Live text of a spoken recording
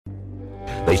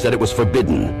They said it was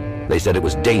forbidden. They said it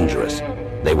was dangerous.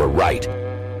 They were right.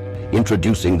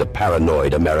 Introducing the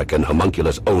Paranoid American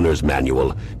Homunculus Owner's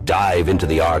Manual. Dive into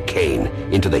the arcane,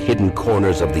 into the hidden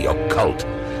corners of the occult.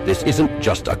 This isn't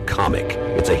just a comic.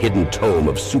 It's a hidden tome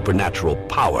of supernatural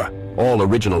power. All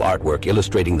original artwork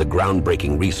illustrating the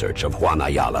groundbreaking research of Juan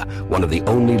Ayala, one of the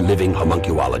only living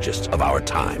homunculologists of our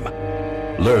time.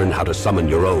 Learn how to summon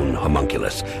your own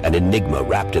homunculus, an enigma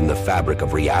wrapped in the fabric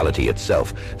of reality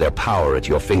itself, their power at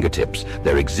your fingertips,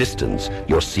 their existence,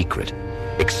 your secret.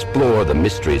 Explore the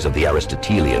mysteries of the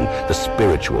Aristotelian, the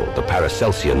spiritual, the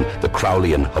Paracelsian, the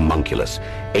Crowleyan homunculus.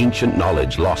 Ancient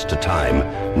knowledge lost to time,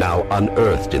 now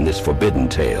unearthed in this forbidden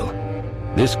tale.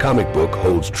 This comic book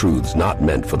holds truths not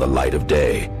meant for the light of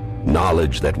day.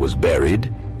 Knowledge that was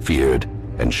buried, feared,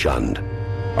 and shunned.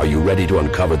 Are you ready to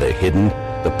uncover the hidden?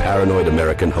 The Paranoid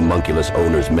American Homunculus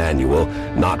Owner's Manual,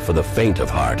 not for the faint of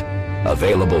heart.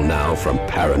 Available now from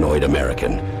Paranoid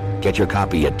American. Get your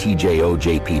copy at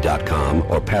tjojp.com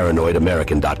or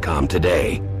paranoidamerican.com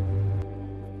today.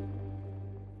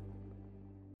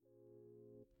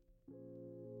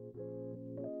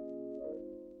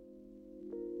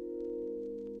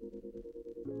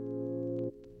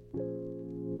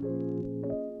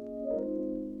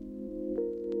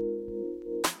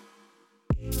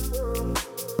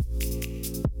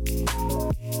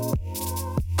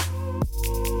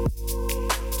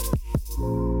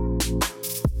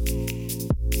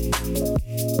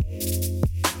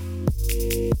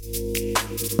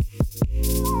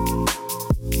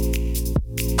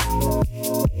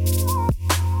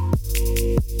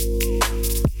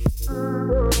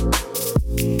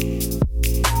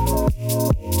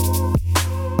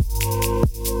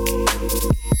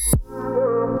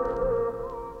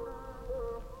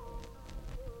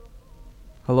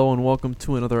 Hello and welcome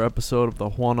to another episode of the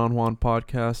Juan on Juan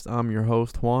podcast. I'm your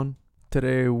host, Juan.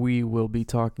 Today we will be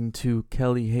talking to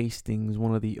Kelli Hastings,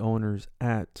 one of the owners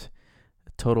at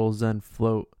Total Zen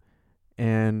Float,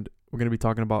 and we're going to be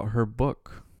talking about her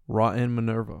book, Rotten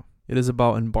Minerva. It is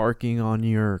about embarking on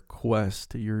your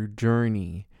quest, your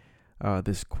journey,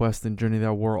 this quest and journey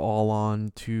that we're all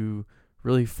on to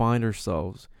really find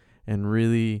ourselves and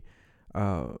really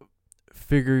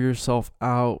figure yourself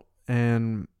out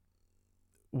and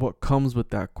what comes with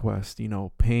that quest,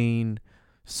 pain,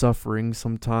 suffering.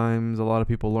 Sometimes a lot of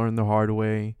people learn the hard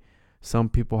way. Some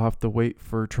people have to wait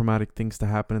for traumatic things to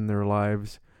happen in their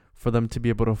lives for them to be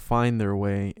able to find their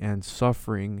way, and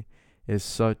suffering is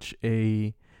such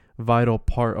a vital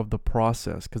part of the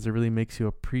process because it really makes you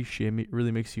appreciate, it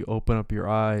really makes you open up your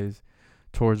eyes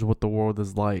towards what the world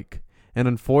is like. And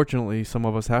unfortunately, some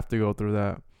of us have to go through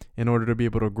that in order to be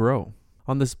able to grow.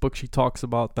 On this book, she talks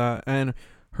about that and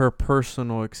her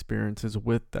personal experiences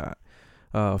with that,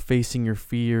 facing your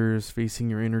fears, facing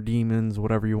your inner demons,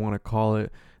 whatever you want to call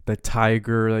it, the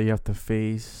tiger that you have to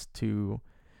face to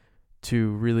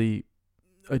really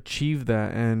achieve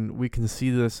that. And we can see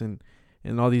this in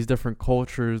all these different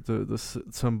cultures, the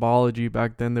symbology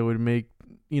back then that would make,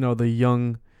 the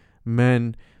young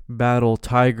men battle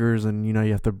tigers, and, you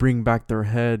have to bring back their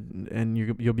head and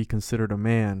you'll be considered a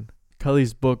man.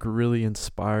 Kelli's book really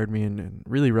inspired me and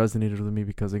really resonated with me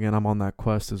because, again, I'm on that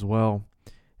quest as well.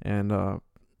 And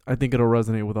I think it'll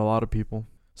resonate with a lot of people.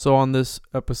 So on this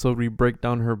episode, we break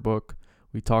down her book.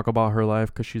 We talk about her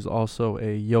life because she's also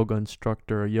a yoga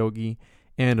instructor, a yogi,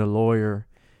 and a lawyer,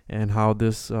 and how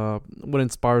this what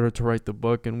inspired her to write the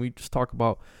book. And we just talk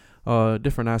about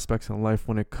different aspects in life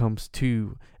when it comes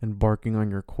to embarking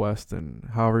on your quest and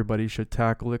how everybody should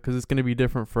tackle it, because it's going to be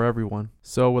different for everyone.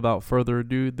 So without further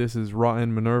ado, this is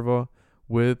Rotten Minerva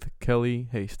with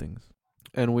Kelli Hastings.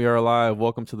 And we are live.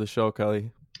 Welcome to the show, Kelli.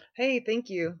 Hey,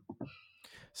 thank you.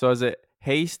 So is it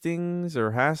Hastings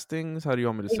or Hastings? How do you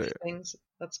want me to say it? Hastings,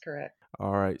 that's correct.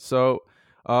 All right. So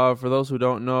for those who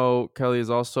don't know, Kelli is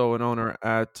also an owner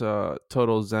at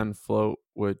Total Zen Float,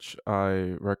 which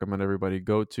I recommend everybody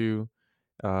go to.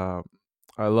 I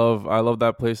love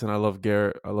that place, and I love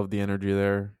Garrett. I love the energy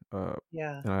there.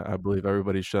 Yeah. And I believe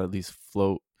everybody should at least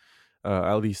float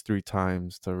at least 3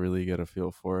 times to really get a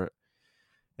feel for it.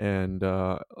 And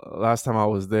last time I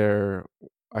was there,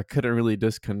 I couldn't really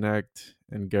disconnect,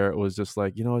 and Garrett was just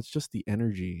like, it's just the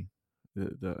energy.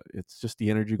 It's just the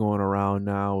energy going around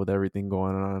now with everything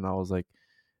going on. And I was like,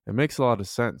 it makes a lot of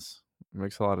sense. It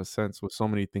makes a lot of sense with so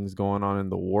many things going on in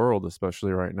the world,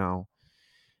 especially right now.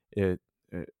 I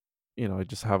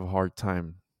just have a hard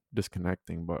time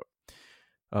disconnecting. But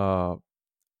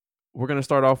we're going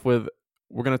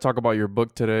to talk about your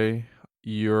book today.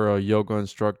 You're a yoga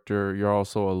instructor. You're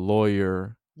also a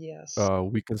lawyer. Yes.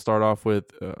 We can start off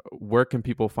with where can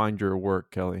people find your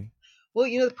work, Kelli? Well,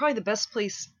 probably the best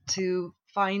place to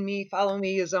find me, follow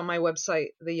me is on my website,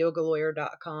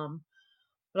 theyogalawyer.com.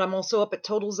 But I'm also up at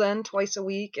Total Zen twice a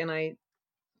week, and I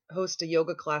host a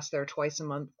yoga class there twice a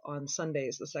month on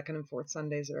Sundays, the second and fourth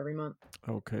Sundays of every month.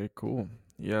 Okay, cool.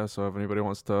 Yeah, so if anybody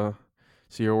wants to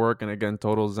see your work, and again,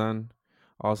 Total Zen,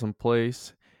 awesome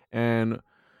place. And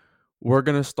we're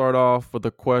going to start off with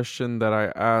a question that I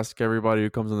ask everybody who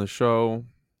comes on the show.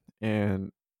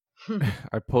 And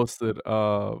I posted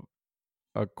a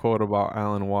quote about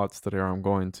Alan Watts today, or I'm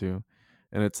going to.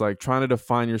 And it's like trying to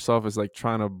define yourself is like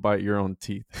trying to bite your own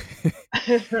teeth.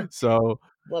 So,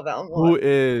 Love Alan who Watts.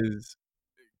 is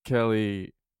Kelli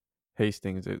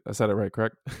Hastings? I said it right,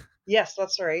 correct? Yes,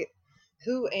 that's right.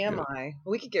 Who am Good. I?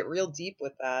 We could get real deep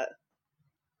with that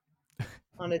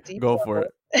on a deep Go for level.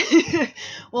 it.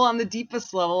 Well, on the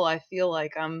deepest level, I feel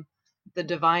like I'm the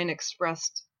divine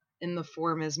expressed in the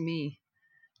form as me,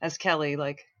 as Kelli.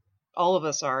 Like all of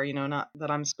us are, not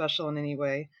that I'm special in any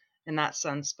way in that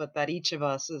sense, but that each of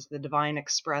us is the divine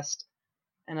expressed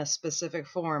in a specific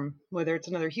form, whether it's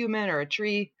another human or a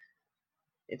tree,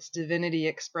 it's divinity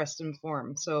expressed in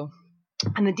form. So,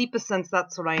 in the deepest sense,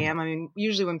 that's what I am. I mean,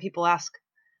 usually when people ask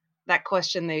that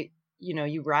question,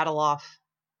 you rattle off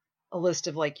a list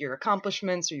of like your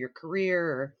accomplishments or your career,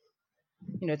 or,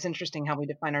 it's interesting how we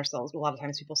define ourselves. A lot of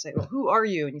times people say, well, who are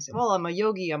you? And you say, well, I'm a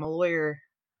yogi, I'm a lawyer,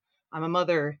 I'm a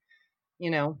mother,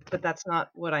 but that's not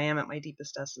what I am at my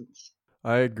deepest essence.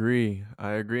 I agree.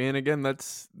 And again,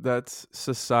 that's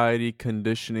society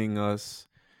conditioning us.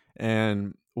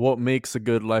 And what makes a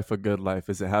good life a good life?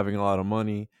 Is it having a lot of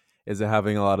money? Is it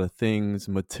having a lot of things?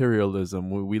 Materialism.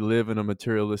 We live in a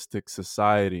materialistic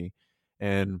society.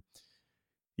 And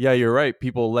yeah, you're right.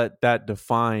 People let that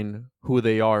define who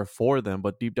they are for them.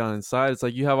 But deep down inside, it's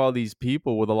like you have all these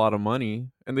people with a lot of money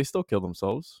and they still kill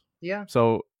themselves. Yeah.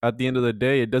 So at the end of the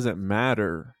day, it doesn't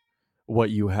matter what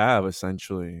you have.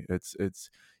 Essentially, it's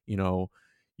you know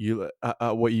you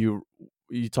what you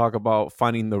talk about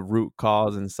finding the root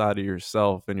cause inside of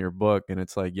yourself in your book, and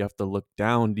it's like you have to look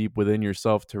down deep within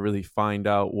yourself to really find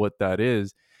out what that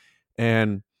is.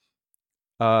 And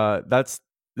that's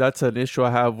an issue I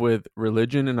have with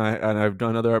religion, and I've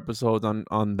done other episodes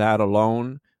on that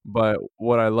alone. But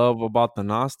what I love about the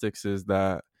Gnostics is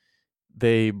that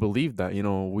they believe that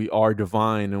we are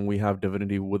divine and we have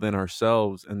divinity within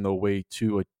ourselves, and the way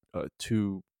to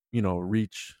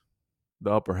reach the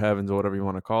upper heavens or whatever you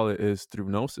want to call it is through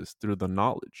gnosis, through the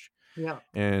knowledge. Yeah.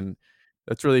 And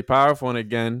that's really powerful. And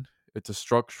again, it's a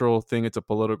structural thing, it's a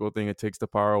political thing, it takes the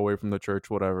power away from the church,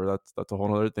 whatever. That's a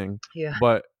whole other thing. Yeah.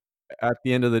 But at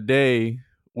the end of the day,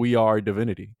 we are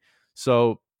divinity.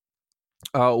 So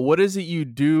what is it you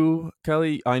do,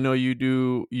 Kelli? I know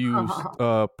you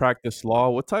practice law.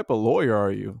 What type of lawyer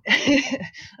are you?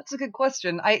 That's a good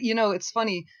question. It's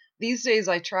funny. These days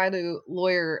I try to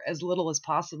lawyer as little as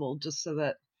possible just so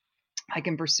that I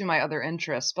can pursue my other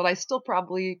interests, but I still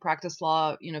probably practice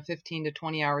law, 15 to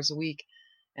 20 hours a week.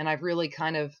 And I've really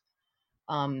kind of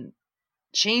um,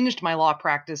 changed my law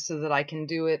practice so that I can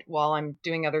do it while I'm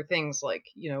doing other things like,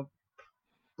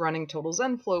 running Total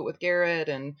Zen Float with Garrett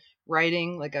and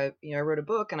writing. Like I wrote a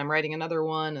book and I'm writing another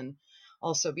one, and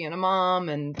also being a mom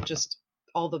and just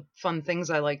all the fun things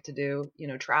I like to do,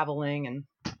 traveling.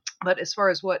 But as far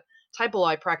as what type of law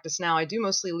I practice now, I do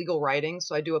mostly legal writing.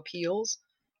 So I do appeals,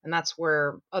 and that's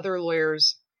where other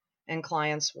lawyers and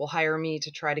clients will hire me to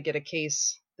try to get a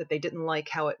case that they didn't like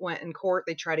how it went in court.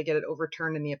 They try to get it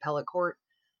overturned in the appellate court.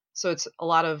 So it's a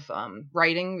lot of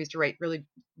writing. We used to write really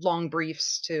long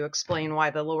briefs to explain why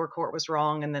the lower court was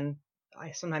wrong, and then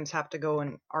I sometimes have to go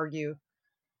and argue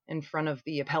in front of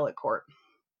the appellate court.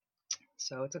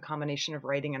 So it's a combination of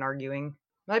writing and arguing.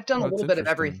 I've done Oh, a that's little bit of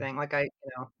interesting. everything. Like I've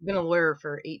been a lawyer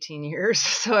for 18 years,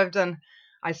 so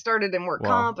I started in work Wow.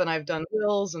 comp, and I've done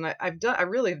wills, and I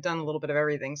really have done a little bit of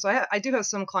everything. So I do have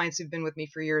some clients who've been with me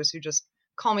for years who just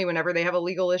call me whenever they have a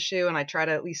legal issue, and I try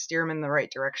to at least steer them in the right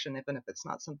direction, even if it's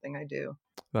not something I do.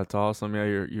 That's awesome. Yeah,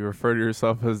 you refer to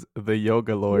yourself as the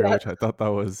yoga lawyer, Yes. which I thought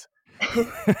that was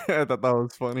I thought that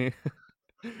was funny.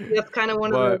 That's kind of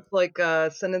one of those But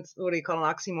like sentence. What do you call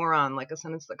an oxymoron? Like a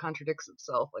sentence that contradicts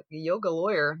itself. Like a yoga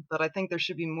lawyer, but I think there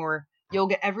should be more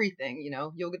yoga everything.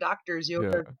 Yoga doctors, yeah,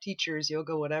 yoga teachers,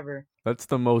 yoga whatever. that's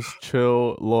the most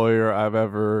chill lawyer I've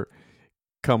ever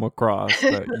come across.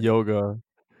 That yoga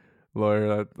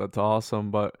lawyer, that's awesome.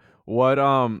 But what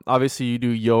obviously you do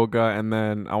yoga, and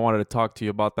then I wanted to talk to you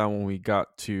about that when we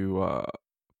got to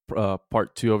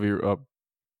part 2 of your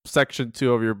section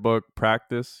 2 of your book,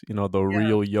 Practice, the Yeah.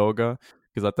 real yoga,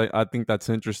 because I think that's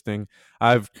interesting.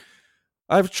 I've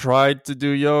tried to do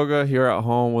yoga here at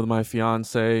home with my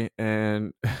fiance,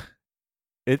 and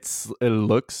it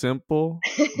looks simple,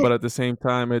 but at the same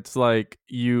time, it's like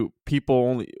people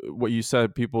only what you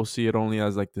said. People see it only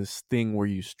as like this thing where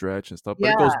you stretch and stuff, but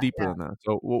it Yeah, goes deeper than that.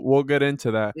 So we'll get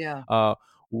into that. yeah.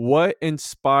 What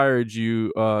inspired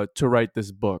you to write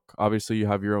this book? Obviously, you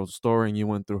have your own story, and you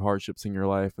went through hardships in your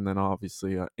life, and then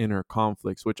obviously inner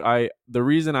conflicts. The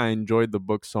reason I enjoyed the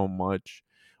book so much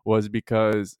was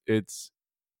because it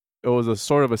was a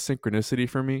sort of a synchronicity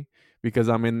for me because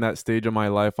I'm in that stage of my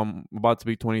life. I'm about to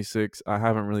be 26. I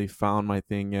haven't really found my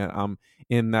thing yet. I'm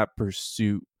in that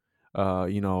pursuit,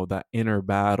 that inner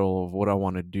battle of what I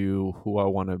want to do, who I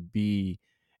want to be.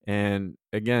 And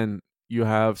again, you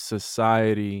have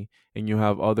society and you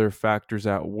have other factors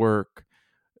at work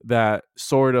that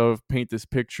sort of paint this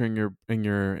picture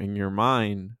in your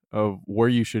mind of where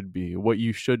you should be, what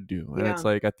you should do. And it's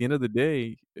Yeah. like at the end of the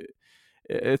day,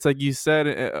 it's like you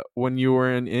said when you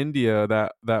were in India,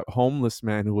 that homeless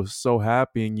man who was so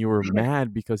happy and you were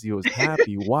mad because he was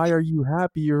happy. Why are you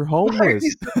happy? You're Why are you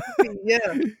homeless. so happy?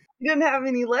 Yeah. He didn't have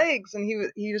any legs, and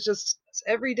he was just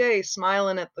every day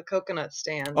smiling at the coconut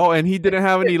stand. Oh, and he didn't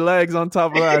have any legs on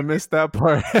top of that. I missed that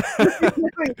part.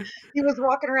 He was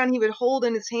walking around. He would hold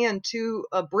in his hand two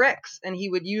bricks, and he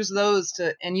would use those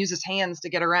and use his hands to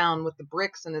get around with the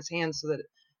bricks in his hands so that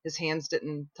his hands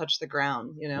didn't touch the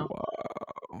ground. Wow.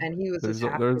 And he was as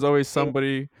There's happy there's as always a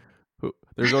baby.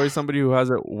 somebody who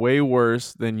has it way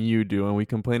worse than you do, and we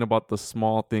complain about the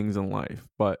small things in life.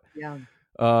 But Yeah.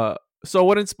 uh so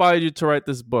what inspired you to write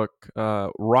this book?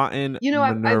 Rotten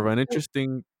I've Minerva, an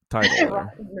interesting title there.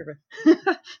 Rotten River.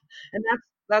 And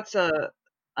that's a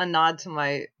nod to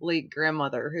my late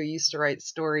grandmother who used to write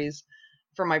stories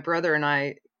for my brother and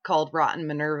I called Rotten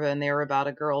Minerva, and they were about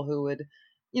a girl who would,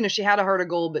 she had a heart of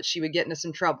gold, but she would get into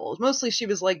some trouble. Mostly she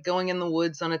was like going in the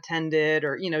woods unattended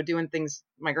or, doing things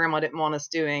my grandma didn't want us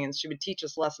doing, and she would teach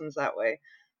us lessons that way.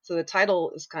 So the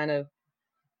title is kind of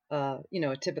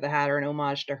a tip of the hat or an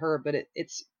homage to her, but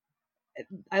it's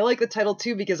I like the title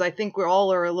too because I think we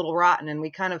all are a little rotten, and we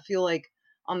kind of feel like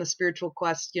on the spiritual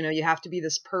quest, you have to be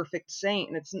this perfect saint,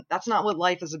 and that's not what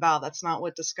life is about. That's not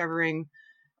what discovering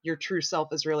your true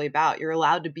self is really about. You're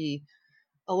allowed to be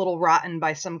a little rotten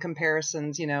by some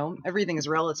comparisons. Everything is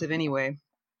relative anyway.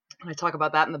 And I talk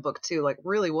about that in the book too. Like,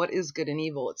 really, what is good and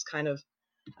evil? It's kind of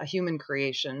a human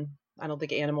creation. I don't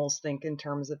think animals think in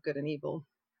terms of good and evil.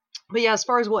 But yeah, as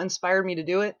far as what inspired me to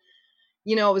do it,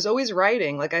 I was always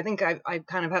writing. Like, I think I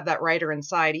kind of have that writer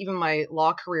inside. Even my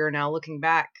law career now, looking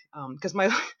back, because my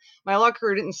my law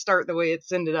career didn't start the way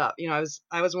it's ended up.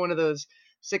 I was one of those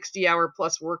 60-hour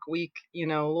plus work week,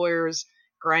 lawyers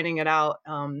grinding it out,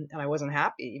 and I wasn't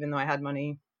happy, even though I had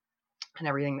money and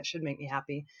everything that should make me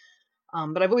happy.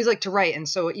 But I've always liked to write, and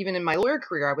so even in my lawyer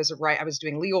career, I was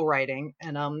doing legal writing,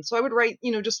 and so I would write,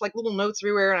 just like little notes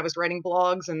everywhere, and I was writing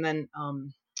blogs, and then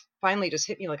finally it just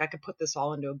hit me like I could put this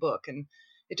all into a book, and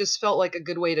it just felt like a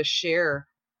good way to share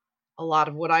a lot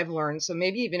of what I've learned. So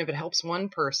maybe even if it helps one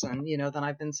person, then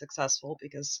I've been successful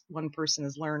because one person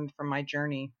has learned from my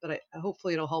journey. But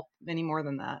hopefully it'll help many more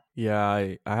than that. Yeah,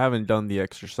 I haven't done the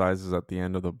exercises at the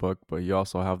end of the book, but you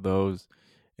also have those.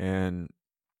 And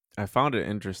I found it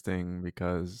interesting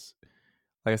because,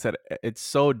 like I said, it's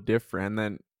so different.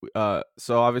 And then,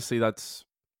 so obviously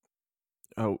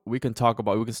we can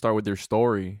start with your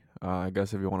story. I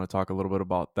guess if you want to talk a little bit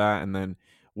about that, and then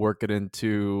work it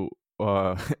into,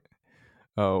 uh,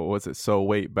 what's it? So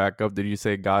wait, back up. Did you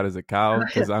say God is a cow?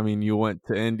 Because I mean, you went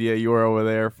to India, you were over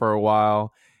there for a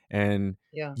while, and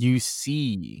Yeah. you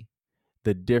see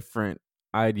the different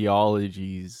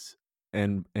ideologies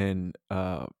and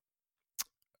I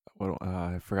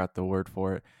forgot the word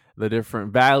for it. The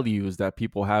different values that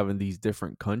people have in these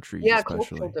different countries, Yeah, cultural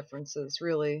especially. differences,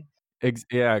 really.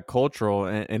 Yeah, cultural,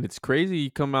 and it's crazy.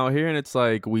 You come out here and it's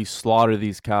like we slaughter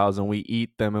these cows and we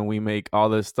eat them and we make all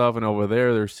this stuff, and over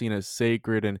there they're seen as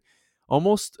sacred and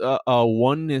almost a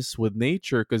oneness with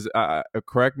nature. Because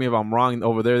correct me if I'm wrong.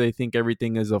 Over there, they think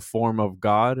everything is a form of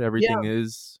God. Everything Yeah.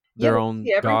 is Yeah, their they own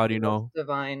see God. everything as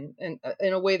divine, and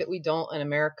in a way that we don't in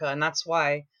America, and that's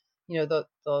why, the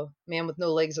man with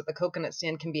no legs at the coconut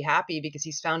stand can be happy because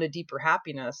he's found a deeper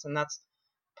happiness, and that's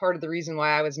part of the reason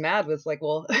why I was mad was like,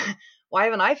 well, why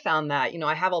haven't I found that?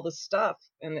 I have all this stuff,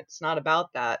 and it's not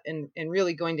about that. And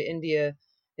really going to India,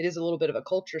 it is a little bit of a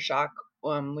culture shock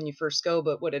when you first go,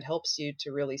 but what it helps you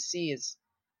to really see is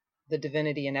the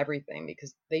divinity in everything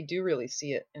because they do really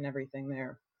see it in everything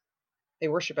there. They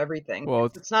worship everything. Well,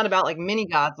 It's not about like mini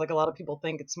gods like a lot of people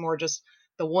think. It's more just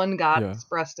the one God yeah.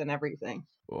 expressed in everything.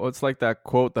 Well, it's like that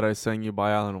quote that I sang you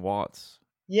by Alan Watts.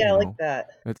 Yeah, You I like know, that.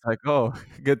 it's like, oh,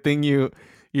 good thing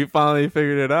You finally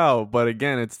figured it out. But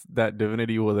again, it's that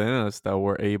divinity within us that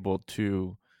we're able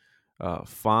to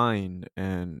find,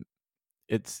 and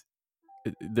it's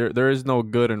there is no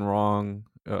good and wrong,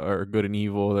 or good and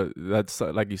evil. That's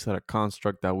like you said, a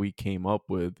construct that we came up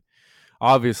with.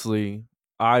 Obviously,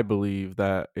 I believe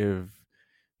that if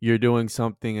you're doing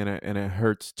something and it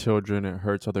hurts children, it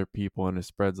hurts other people, and it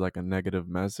spreads like a negative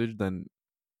message, then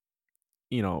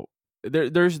you know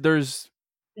there's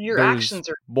Your there's actions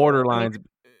are evil. I mean, borderlines.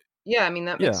 yeah, I mean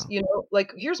that Yeah, makes,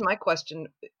 like, here's my question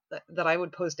that I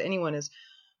would pose to anyone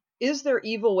is there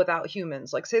evil without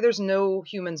humans? Like, say there's no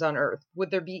humans on Earth,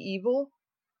 would there be evil?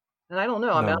 And I don't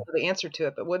know. I mean, I no. don't know the answer to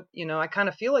it, but I kind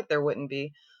of feel like there wouldn't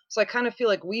be. So I kind of feel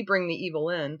like we bring the evil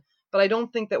in, but I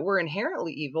don't think that we're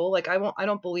inherently evil. Like, I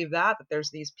don't believe that there's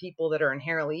these people that are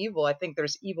inherently evil. I think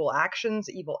there's evil actions,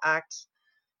 evil acts,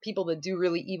 people that do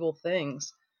really evil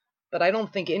things. But I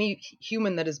don't think any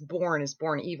human that is born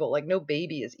evil. Like, no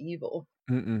baby is evil.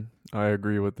 Mm-mm. I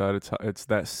agree with that. It's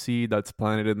that seed that's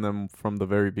planted in them from the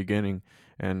very beginning,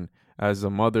 and as a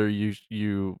mother,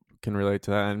 you can relate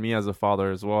to that, and me as a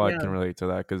father as well, I Yeah. can relate to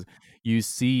that because you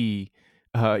see,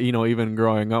 even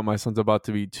growing up, my son's about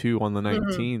to be 2 on the Hmm.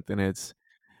 19th, and it's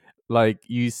like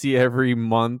you see every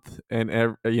month and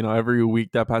every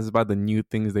week that passes by the new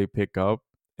things they pick up,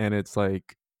 and it's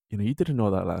like you didn't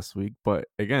know that last week, but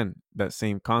again, that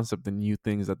same concept, the new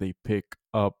things that they pick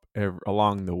up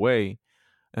along the way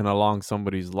and along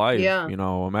somebody's life. Yeah.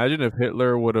 Imagine if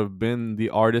Hitler would have been the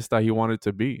artist that he wanted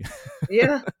to be.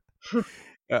 Yeah.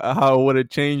 How would it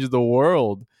change the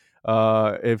world?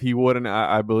 If he wouldn't,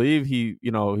 I believe he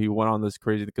went on this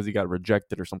crazy because he got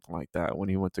rejected or something like that when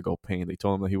he went to go paint. They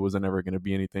told him that he wasn't ever going to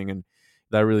be anything, and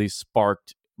that really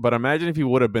sparked. But imagine if he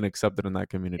would have been accepted in that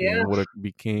community Yeah. and would have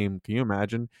became. Can you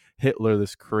imagine Hitler,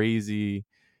 this crazy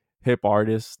hip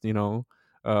artist?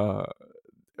 Uh,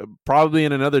 Probably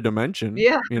in another dimension,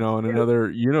 Yeah. in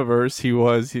another universe,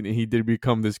 he did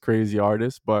become this crazy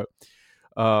artist. But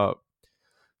uh,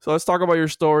 so let's talk about your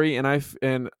story.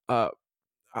 Uh,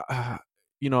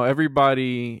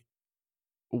 everybody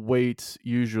waits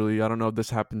usually. I don't know if this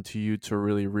happened to you to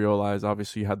really realize.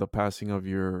 Obviously, you had the passing of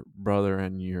your brother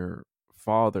and your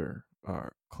father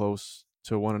close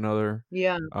to one another.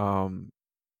 Yeah. Um,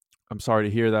 I'm sorry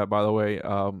to hear that, by the way.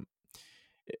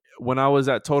 When I was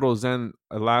at Total Zen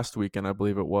last weekend, I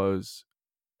believe it was,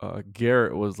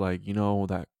 Garrett was like,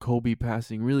 that Kobe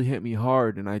passing really hit me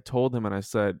hard. And I told him, and I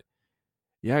said,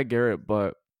 yeah, Garrett,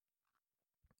 but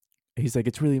he's like,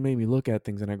 it's really made me look at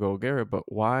things. And I go, Garrett,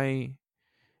 but why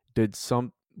did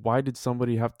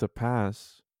somebody have to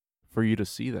pass for you to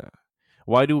see that?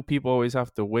 Why do people always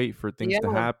have to wait for things Yeah.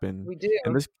 to happen? We do.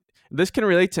 And this can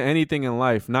relate to anything in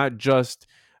life, not just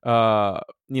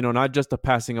not just the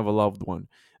passing of a loved one.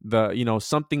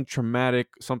 Something traumatic,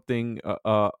 something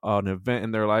an event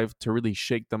in their life to really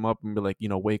shake them up and be like,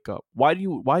 wake up. Why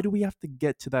do we have to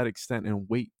get to that extent and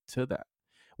wait to that?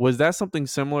 Was that something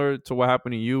similar to what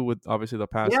happened to you with obviously the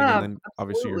passing and Yeah, then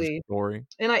obviously your absolutely. story?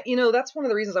 And that's one of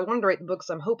the reasons I wanted to write the book. 'Cause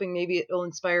I'm hoping maybe it'll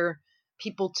inspire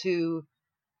people to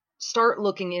start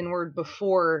looking inward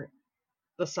before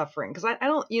the suffering. Because I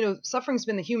don't, suffering's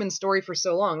been the human story for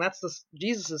so long. That's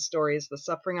Jesus's story, is the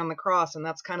suffering on the cross, and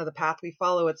that's kind of the path we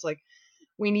follow. It's like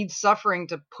we need suffering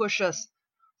to push us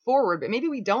forward, but maybe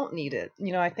we don't need it.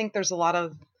 I think there's a lot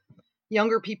of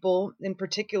younger people in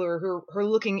particular who are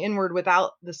looking inward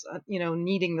without this,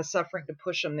 needing the suffering to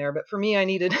push them there. But for me, I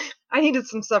needed I needed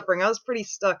some suffering. I was pretty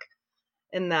stuck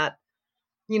in that,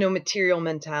 material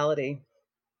mentality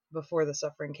before the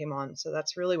suffering came on. So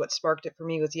that's really what sparked it for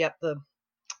me, was yet the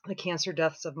cancer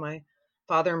deaths of my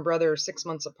father and brother 6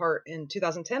 months apart in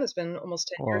 2010. It's been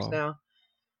almost 10 years Wow. now.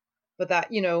 But that,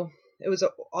 it was an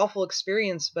awful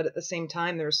experience, but at the same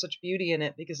time, there was such beauty in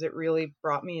it because it really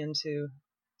brought me into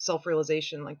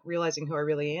self-realization, like realizing who I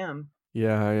really am.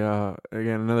 Yeah,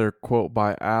 again, another quote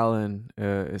by Alan.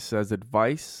 It says,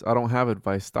 "Advice. I don't have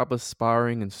advice. Stop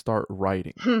aspiring and start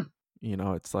writing."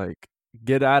 It's like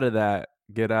get out of that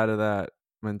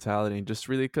mentality, and just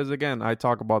really, because again, I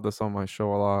talk about this on my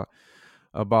show a lot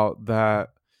about that.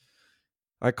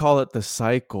 I call it the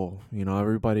cycle.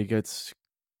 Everybody gets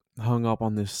hung up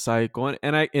on this cycle,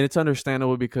 and it's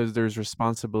understandable because there's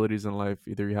responsibilities in life.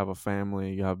 Either you have a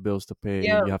family, you have bills to pay,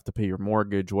 Yeah. you have to pay your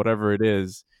mortgage, whatever it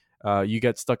is. You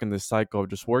get stuck in this cycle of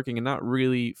just working and not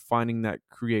really finding that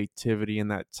creativity and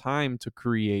that time to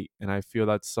create, and I feel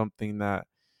that's something that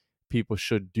people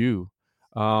should do.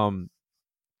 um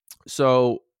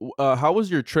so how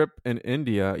was your trip in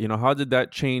India? How did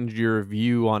that change your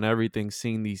view on everything,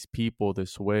 seeing these people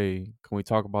this way? Can we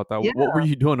talk about that? Yeah. What were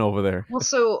you doing over there? Well,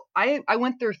 so I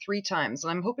went there 3 times,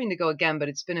 and I'm hoping to go again, but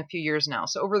it's been a few years now.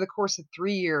 So over the course of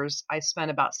 3 years, I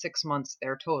spent about 6 months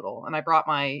there total, and I brought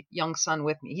my young son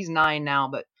with me. He's 9 now,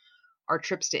 but our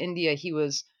trips to India, he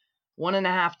was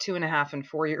 1.5, 2.5, and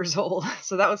 4 years old.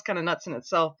 So that was kind of nuts in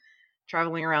itself,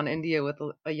 traveling around India with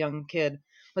a young kid.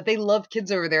 But they love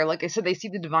kids over there. Like I said, they see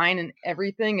the divine in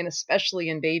everything, and especially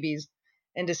in babies.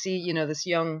 And to see, this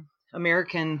young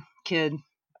American kid,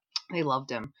 they loved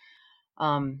him.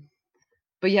 Um,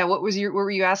 but yeah, what were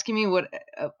you asking me? What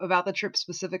about the trip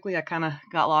specifically? I kind of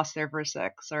got lost there for a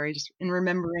sec. Sorry, just in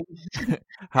remembering.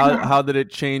 How did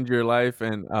it change your life,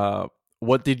 and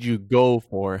what did you go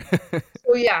for?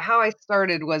 So yeah, how I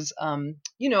started was, I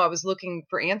was looking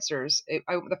for answers.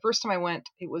 The first time I went,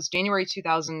 it was January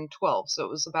 2012, so it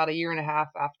was about a year and a half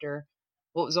after.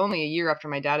 Well, it was only a year after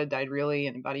my dad had died, really,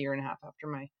 and about a year and a half after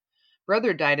my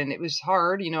brother died, and it was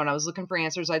hard, and I was looking for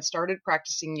answers. I'd started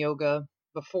practicing yoga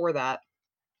before that,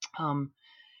 um,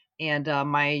 and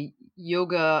my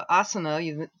yoga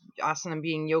asana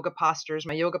being yoga postures.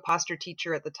 My yoga posture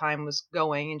teacher at the time was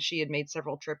going, and she had made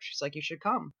several trips. She's like, "You should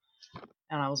come."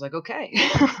 And I was like, okay,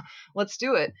 let's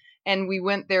do it. And we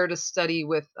went there to study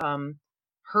with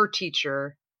her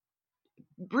teacher,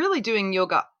 really doing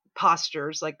yoga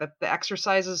postures, like the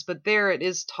exercises. But there it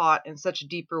is taught in such a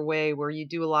deeper way, where you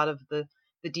do a lot of the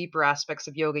deeper aspects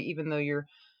of yoga. Even though you're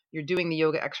doing the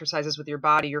yoga exercises with your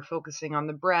body, you're focusing on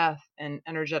the breath and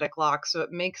energetic lock. So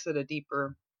it makes it a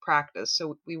deeper practice.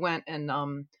 So we went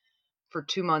and for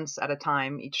 2 months at a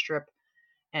time each trip,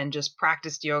 and just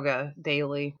practiced yoga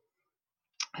daily.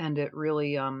 And it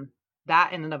really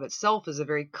that in and of itself is a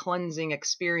very cleansing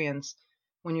experience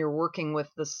when you're working with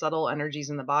the subtle energies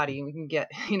in the body. We can get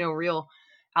real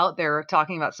out there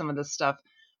talking about some of this stuff,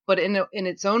 but in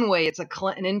its own way, it's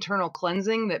an internal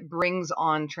cleansing that brings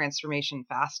on transformation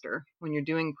faster when you're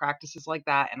doing practices like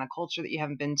that in a culture that you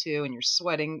haven't been to, and you're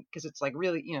sweating because it's like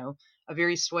really a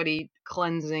very sweaty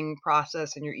cleansing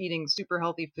process, and you're eating super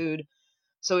healthy food.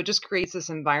 So it just creates this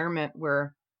environment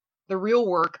where the real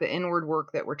work, the inward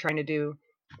work that we're trying to do,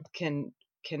 can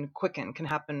can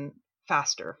happen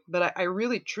faster. But I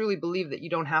really truly believe that you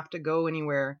don't have to go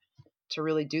anywhere to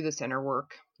really do this inner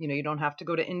work. You don't have to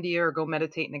go to India or go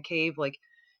meditate in a cave. Like,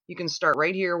 you can start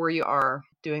right here where you are,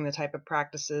 doing the type of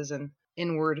practices and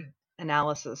inward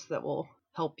analysis that will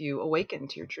help you awaken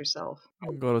to your true self. You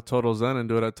can go to Total Zen and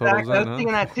do it at Total Exactly. I Zen, was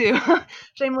thinking that too.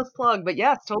 Shameless plug, but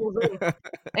yes, Total Zen. huh?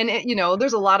 And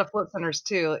there's a lot of float centers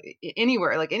too.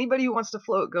 Anywhere, like anybody who wants to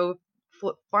float, go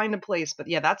find a place. But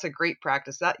yeah, that's a great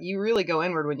practice. That you really go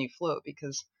inward when you float,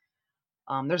 because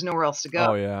there's nowhere else to go.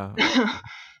 Oh yeah,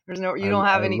 You don't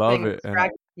have I love anything it. And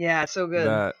distract. Yeah, it's so good.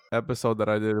 that episode that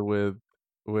I did with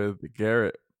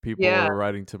Garrett, people Yeah. were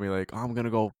writing to me like, "Oh, I'm gonna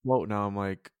go float now." I'm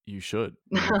like, "You should,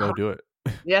 go do it."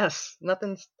 Yes,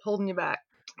 nothing's holding you back.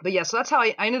 But yeah, so that's how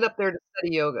I ended up there to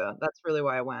study yoga. That's really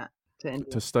why I went to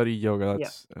India. To study yoga.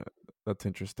 Yeah. That's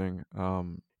interesting.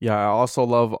 Yeah, I also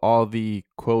love all the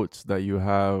quotes that you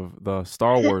have. The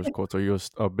Star Wars quotes. Are you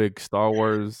a big Star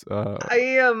Wars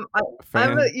I am. I'm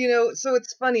fan? so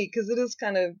it's funny because it is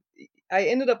kind of. I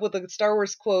ended up with a Star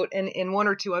Wars quote and one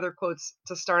or two other quotes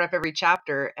to start off every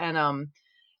chapter. And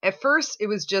at first it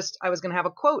was just I was going to have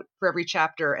a quote for every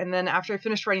chapter, and then after I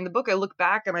finished writing the book, I looked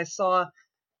back and I saw,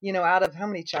 out of how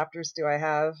many chapters do I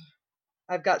have?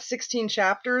 I've got 16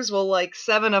 chapters. Well, like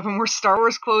 7 of them were Star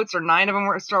Wars quotes, or 9 of them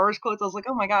were Star Wars quotes. I was like,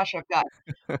 oh my gosh, I've got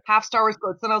half Star Wars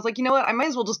quotes. And I was like, you know what? I might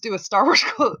as well just do a Star Wars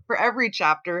quote for every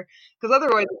chapter, because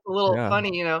otherwise it's a little Yeah.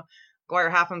 funny, acquire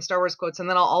half of them Star Wars quotes. And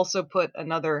then I'll also put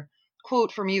another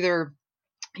quote from either,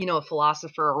 a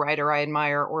philosopher or writer I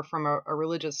admire, or from a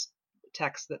religious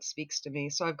text that speaks to me.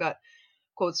 So I've got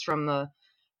quotes from the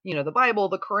Bible,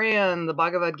 the Quran, the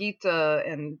Bhagavad Gita,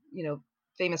 and,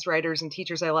 famous writers and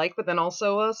teachers I like, but then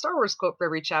also a Star Wars quote for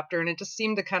every chapter. And it just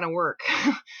seemed to kind of work.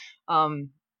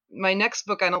 My next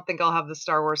book, I don't think I'll have the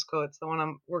Star Wars quotes. The one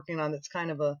I'm working on, that's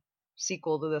kind of a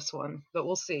sequel to this one, but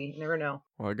we'll see. You never know.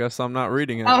 Well, I guess I'm not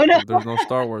reading it. Oh, no. If there's no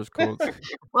Star Wars quotes.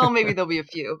 Well, maybe there'll be a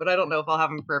few, but I don't know if I'll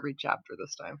have them for every chapter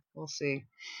this time. We'll see.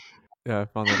 Yeah, I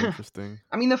found that interesting.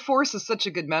 I mean, the Force is such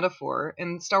a good metaphor,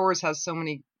 and Star Wars has so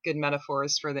many good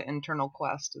metaphors for the internal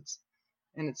quest. It's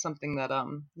something that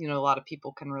a lot of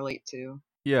people can relate to.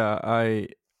 Yeah,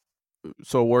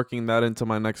 so working that into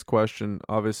my next question,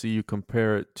 obviously you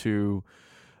compare it to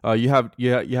you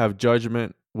have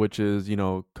judgment, which is,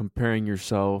 comparing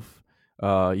yourself,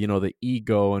 the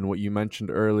ego, and what you mentioned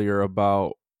earlier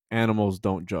about animals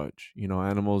don't judge.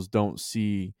 Animals don't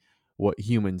see what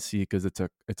humans see, because it's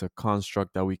a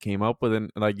construct that we came up with.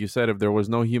 And like you said, if there was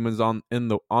no humans on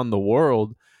the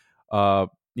world, uh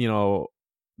you know,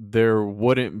 there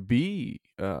wouldn't be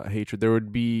hatred. There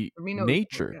would be For me, no,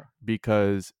 nature, yeah,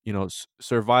 because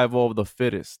survival of the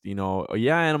fittest.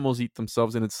 Yeah, animals eat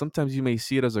themselves, and it's sometimes you may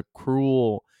see it as a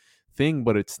cruel thing,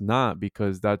 but it's not,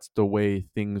 because that's the way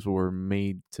things were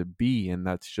made to be. And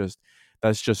that's just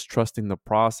trusting the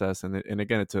process. And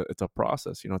again, it's a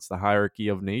process. It's the hierarchy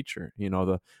of nature.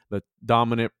 The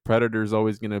dominant predator is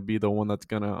always going to be the one that's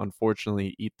going to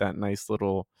unfortunately eat that nice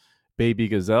little baby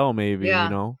gazelle, maybe.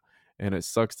 yeah, And it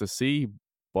sucks to see,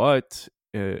 but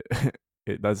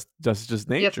that's just yeah. It's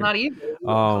nature. not evil. You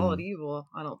wouldn't call it um evil,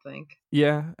 I don't think.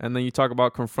 yeah, and then you talk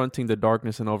about confronting the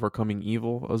darkness and overcoming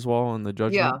evil as well in the Yeah,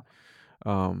 judgment.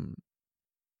 um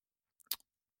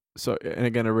so, and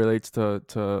again, it relates to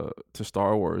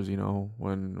Star Wars,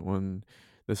 when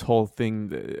this whole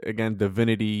thing, again,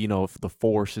 divinity, if the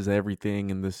force is everything,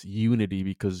 and this unity,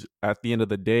 because at the end of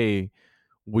the day,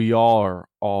 we are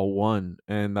all one.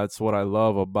 And that's what I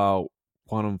love about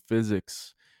quantum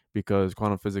physics, because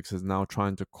quantum physics is now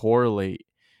trying to correlate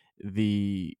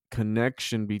the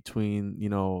connection between,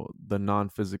 the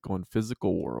non-physical and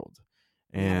physical world,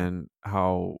 yeah, and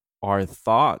how our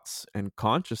thoughts and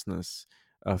consciousness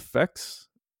affects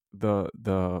the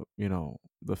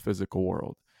physical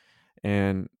world.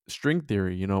 And string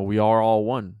theory, we are all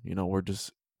one. We're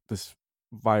just this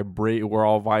we're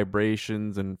all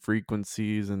vibrations and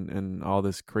frequencies, and all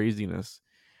this craziness.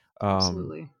 um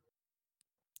absolutely.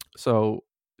 so,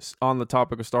 on the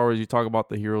topic of Star Wars, you talk about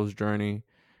the hero's journey,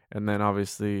 and then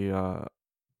obviously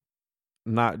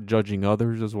not judging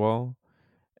others as well.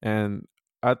 And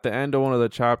at the end of one of the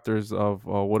chapters of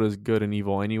what is good and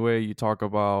evil anyway, you talk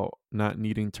about not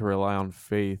needing to rely on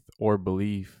faith or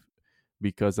belief,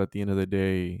 because at the end of the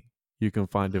day, you can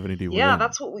find divinity Yeah, within.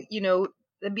 that's what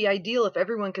it'd be ideal if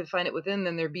everyone could find it within,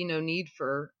 then there'd be no need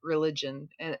for religion.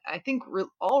 And I think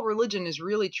all religion is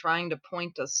really trying to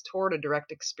point us toward a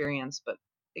direct experience, but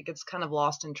it gets kind of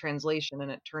lost in translation and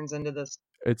it turns into this.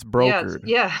 It's Yeah, brokered.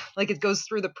 yeah, like it goes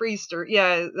through the priest, or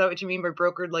yeah, is that what you mean by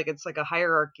brokered? Like it's like a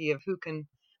hierarchy of who can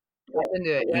tap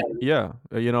into it. Yeah.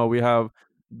 Yeah, we have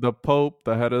the Pope,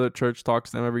 the head of the church, talks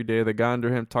to him every day. The guy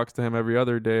under him talks to him every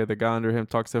other day. The guy under him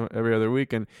talks to him every other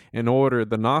week. And in order,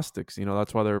 the Gnostics,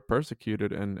 that's why they were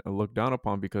persecuted and looked down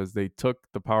upon, because they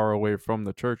took the power away from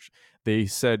the church. They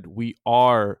said, we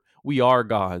are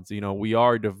gods. We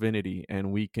are divinity,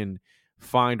 and we can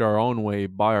find our own way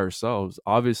by ourselves.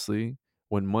 Obviously,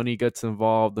 when money gets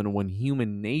involved and when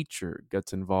human nature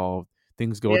gets involved,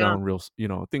 things go Yeah.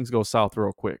 down things go south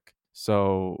real quick.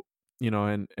 So,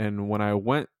 and when I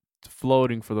went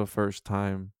floating for the first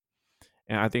time,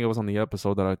 and I think it was on the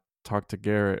episode that I talked to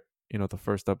Garrett, the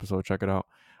first episode, check it out.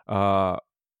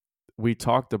 We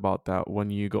talked about that when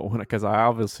you go, because I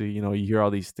obviously, you hear all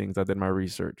these things. I did my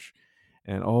research,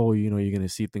 and you're gonna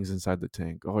see things inside the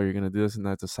tank. Oh, you're gonna do this, and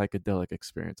that's a psychedelic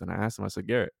experience. And I asked him, I said,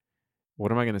 Garrett,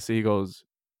 what am I gonna see? He goes,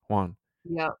 Juan,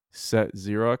 Yeah. set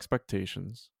zero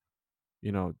expectations.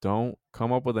 Don't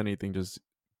come up with anything. Just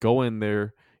go in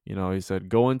there. He said,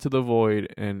 go into the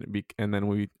void. And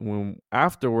then when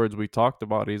afterwards we talked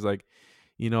about it, he's like,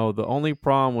 the only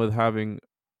problem with having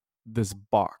this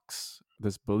box,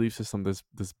 this belief system, this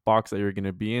box that you're going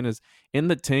to be in, is in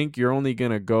the tank, you're only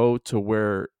going to go to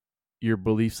where your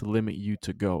beliefs limit you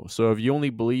to go. So if you only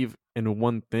believe in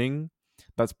one thing,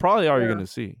 that's probably all you're going Yeah.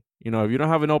 to see. If you don't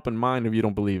have an open mind, if you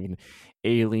don't believe in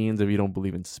aliens, if you don't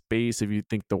believe in space, if you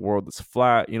think the world is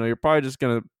flat, you're probably just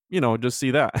going to, just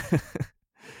see that.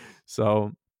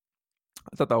 So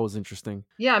I thought that was interesting.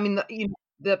 Yeah, I mean,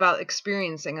 about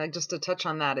experiencing, like just to touch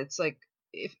on that, it's like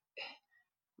if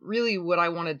really what I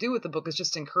want to do with the book is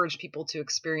just encourage people to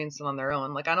experience it on their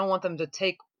own. Like I don't want them to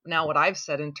take now what I've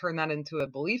said and turn that into a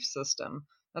belief system.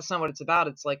 That's not what it's about.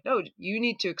 It's like, no, you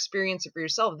need to experience it for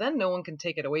yourself. Then no one can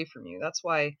take it away from you. That's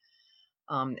why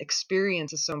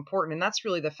experience is so important. And that's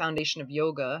really the foundation of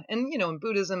yoga. And, in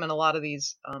Buddhism and a lot of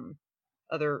these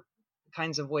other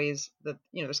kinds of ways that,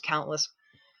 there's countless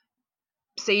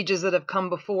sages that have come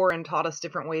before and taught us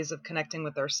different ways of connecting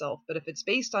with ourselves. But if it's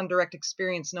based on direct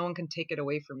experience, no one can take it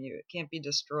away from you. It can't be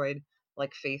destroyed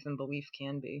like faith and belief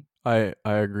can be. I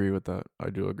agree with that. I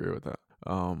do agree with that.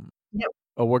 Yep.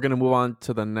 We're gonna move on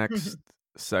to the next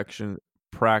section,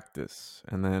 practice,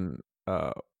 and then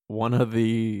one of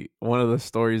the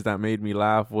stories that made me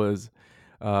laugh was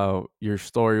your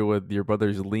story with your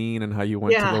brother's lean and how you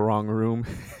went to Yeah. the wrong room.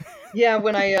 Yeah.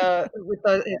 When I, with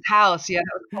his house, yeah,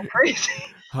 that was so crazy.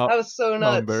 how That was so how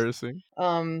nuts. embarrassing.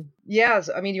 Yeah.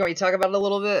 So, I mean, you want me to talk about it a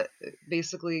little bit?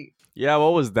 Basically, Yeah,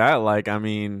 what was that like? I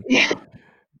mean, yeah.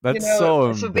 That's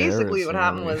so So basically what embarrassing. I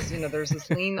happened mean, was, there's this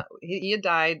lien. He had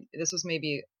died. This was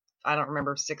maybe, I don't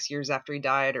remember, 6 years after he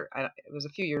died, or it was a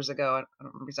few years ago. I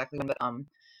don't remember exactly when,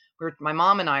 but my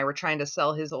mom and I were trying to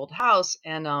sell his old house,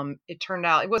 and it turned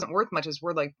out it wasn't worth much. It was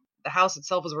worth like, the house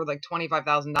itself was worth like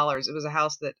 $25,000. It was a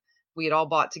house that we had all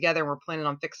bought together and were planning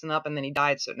on fixing up, and then he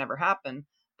died, so it never happened.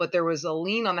 But there was a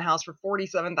lien on the house for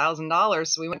 $47,000,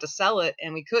 so we went to sell it,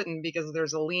 and we couldn't because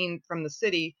there's a lien from the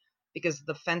city because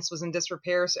the fence was in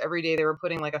disrepair. So every day they were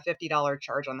putting like a $50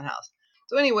 charge on the house.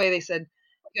 So anyway, they said,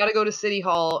 you got to go to City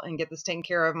Hall and get this taken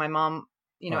care of. My mom,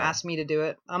 wow. asked me to do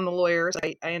it. I'm the lawyer. So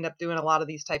I end up doing a lot of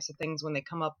these types of things when they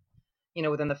come up,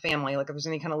 within the family. Like if there's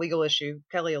any kind of legal issue,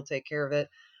 Kelly will take care of it.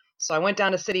 So I went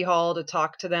down to City Hall to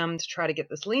talk to them to try to get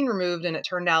this lien removed. And it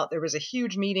turned out there was a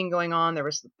huge meeting going on. There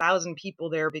was 1,000 people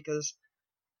there because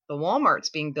the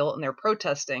Walmart's being built and they're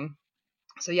protesting.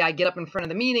 So yeah, I get up in front of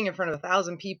the meeting in front of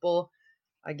 1,000 people.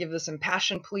 I give this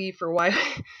impassioned plea for why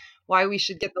why we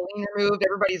should get the lien removed.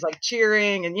 Everybody's like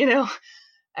cheering,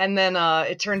 and then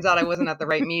it turns out I wasn't at the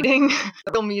right meeting.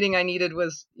 The real meeting I needed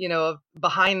was,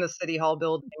 behind the City Hall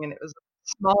building, and it was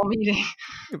a small meeting.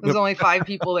 There's The- only 5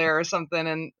 people there or something,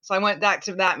 and so I went back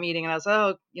to that meeting, and I was,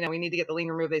 oh, we need to get the lien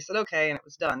removed. They said okay, and it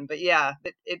was done. But yeah,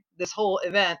 this whole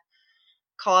event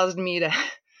caused me to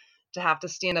have to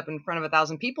stand up in front of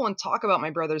 1,000 people and talk about my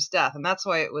brother's death. And that's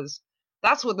why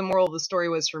that's what the moral of the story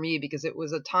was for me, because it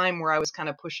was a time where I was kind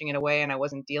of pushing it away and I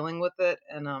wasn't dealing with it.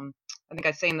 And I think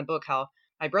I say in the book how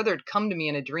my brother had come to me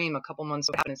in a dream a couple months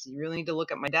ago and said, you really need to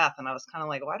look at my death. And I was kind of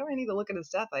like, why do I need to look at his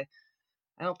death? I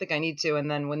don't think I need to.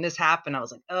 And then when this happened, I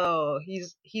was like, oh,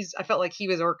 I felt like he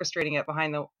was orchestrating it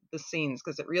behind the scenes,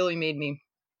 because it really made me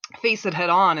face it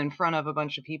head on in front of a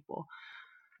bunch of people.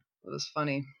 It was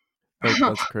funny.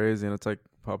 that's crazy, and it's like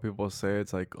how people say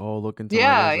it's like, oh, look into my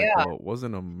Yeah, days. Like, yeah. well, it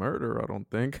wasn't a murder, I don't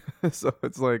think. So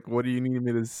it's like, what do you need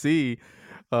me to see?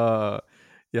 Uh,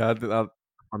 yeah, I find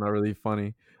that really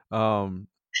funny. Um,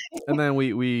 and then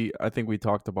I think we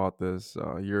talked about this.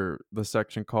 The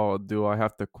section called "Do I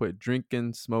Have to Quit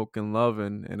Drinking, Smoking,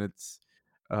 Loving?" And it's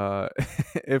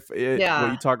if what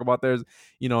Yeah. you talk about there is,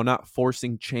 not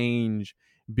forcing change,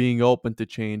 being open to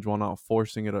change while not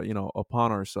forcing it,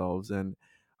 upon ourselves. And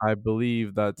I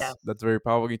believe Yes. that's very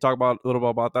powerful. Can you talk about a little bit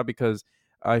about that? Because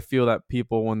I feel that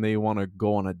people, when they want to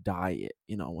go on a diet,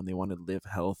 when they want to live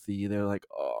healthy, they're like,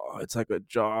 oh, it's like a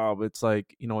job. It's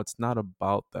like, it's not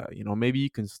about that. Maybe you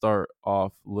can start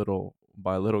off little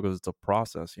by little because it's a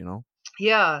process.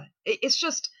 Yeah. It's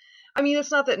just, I mean,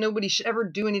 it's not that nobody should ever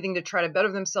do anything to try to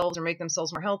better themselves or make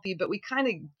themselves more healthy, but we kind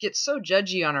of get so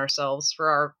judgy on ourselves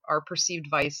for our perceived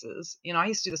vices. I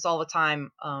used to do this all the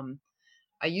time.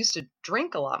 I used to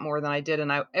drink a lot more than I did,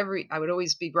 and I would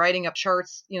always be writing up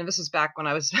charts. This was back when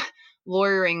I was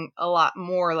lawyering a lot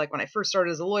more, like when I first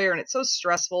started as a lawyer, and it's so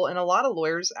stressful. And a lot of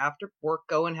lawyers after work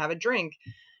go and have a drink,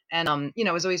 and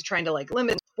I was always trying to like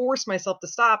limit, force myself to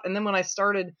stop. And then when I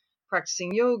started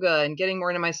practicing yoga and getting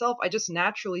more into myself, I just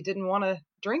naturally didn't want to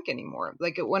drink anymore.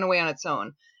 Like it went away on its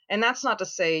own. And that's not to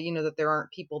say, that there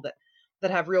aren't people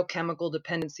that have real chemical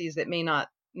dependencies that may not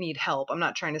need help. I'm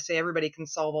not trying to say everybody can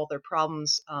solve all their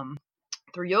problems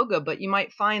through yoga, but you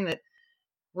might find that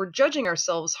we're judging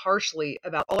ourselves harshly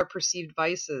about all our perceived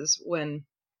vices when,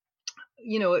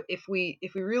 if we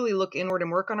really look inward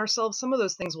and work on ourselves, some of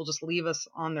those things will just leave us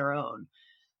on their own.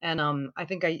 And I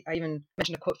think I even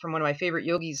mentioned a quote from one of my favorite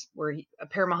yogis, where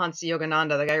Paramahansa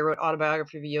Yogananda, the guy who wrote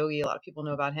Autobiography of a Yogi, a lot of people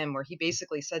know about him, where he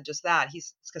basically said just that.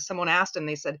 He's because someone asked him,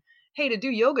 they said, hey, to do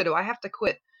yoga, do I have to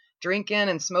quit drinking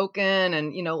and smoking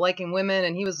and, liking women?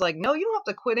 And he was like, no, you don't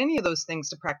have to quit any of those things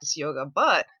to practice yoga,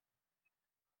 but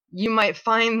you might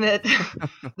find that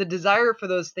the desire for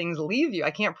those things leave you.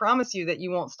 I can't promise you that you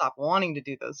won't stop wanting to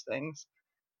do those things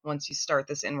once you start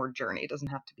this inward journey. It doesn't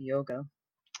have to be yoga,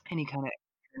 any kind of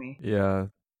journey. Yeah,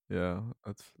 yeah,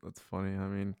 that's funny. I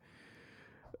mean,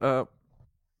 uh,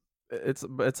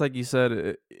 it's like you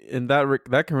said, and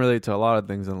that can relate to a lot of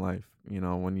things in life.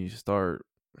 When you start,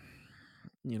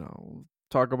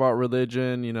 talk about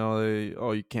religion,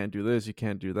 oh, you can't do this, you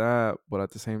can't do that, but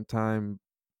at the same time,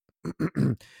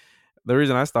 the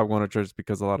reason I stopped going to church is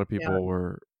because a lot of Yeah. people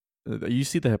were, you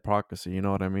see the hypocrisy. You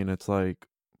know what I mean? It's like,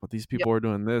 but these Yeah. people are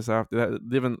doing this after that,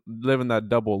 living that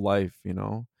double life.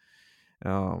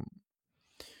 Um,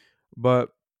 but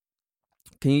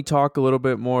can you talk a little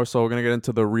bit more? So we're gonna get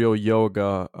into the real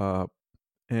yoga,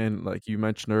 and like you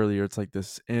mentioned earlier, it's like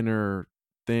this inner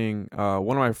thing.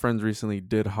 One of my friends recently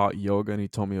did hot yoga, and he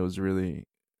told me it was really,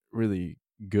 really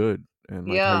good. And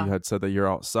like how you Yeah. had said that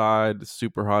you're outside,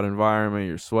 super hot environment,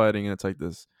 you're sweating, and it's like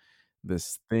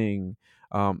this thing.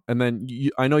 And then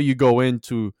I know you go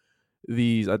into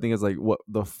these, I think it's like what,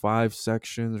 the 5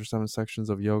 sections or 7 sections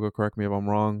of yoga. Correct me if I'm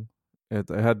wrong. It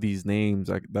had these names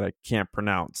that I can't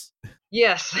pronounce.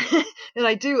 Yes. And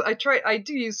I do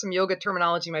use some yoga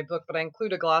terminology in my book, but I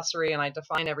include a glossary and I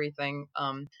define everything.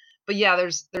 But yeah,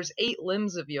 there's 8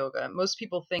 limbs of yoga. Most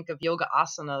people think of yoga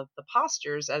asana, the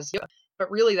postures, as yoga,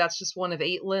 but really that's just one of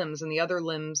 8 limbs, and the other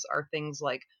limbs are things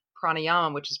like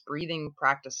pranayama, which is breathing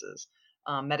practices,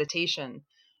 meditation,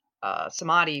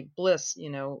 samadhi, bliss,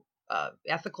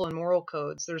 ethical and moral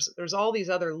codes. There's all these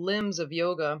other limbs of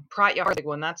yoga. Pratyahara, big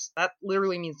one. That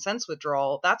literally means sense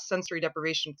withdrawal. That's sensory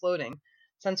deprivation floating.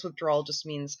 Sense withdrawal just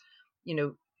means, you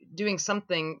know, doing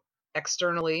something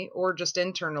externally or just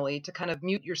internally to kind of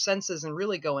mute your senses and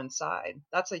really go inside.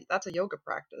 That's a yoga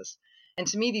practice. And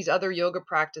to me, these other yoga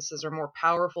practices are more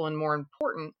powerful and more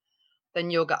important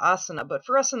than yoga asana. But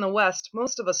for us in the West,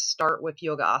 most of us start with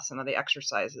yoga asana, the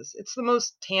exercises. It's the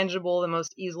most tangible, the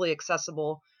most easily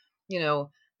accessible. You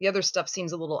know, the other stuff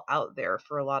seems a little out there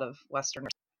for a lot of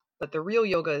Westerners. But the real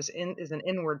yoga is an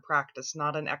inward practice,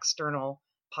 not an external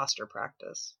posture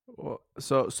practice. Well,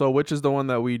 so which is the one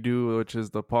that we do, which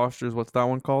is the postures? What's that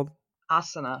one called?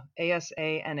 Asana,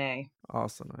 Asana.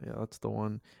 Asana. Yeah, that's the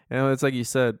one. And it's like you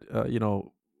said,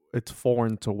 it's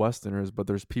foreign to Westerners, but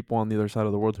there's people on the other side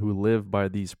of the world who live by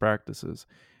these practices,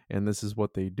 and this is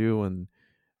what they do. And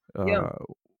Yeah. uh,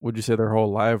 would you say their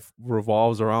whole life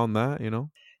revolves around that?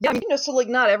 Yeah, I mean, so like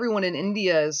not everyone in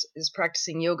India is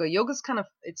practicing yoga. Yoga's kind of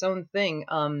its own thing,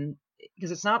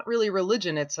 because it's not really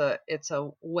religion. It's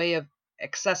a way of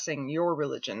accessing your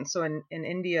religion. So in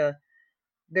India,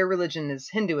 their religion is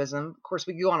Hinduism. Of course,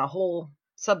 we go on a whole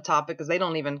subtopic because they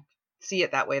don't even see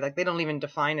it that way. Like they don't even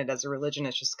define it as a religion.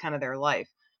 It's just kind of their life.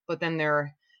 But then there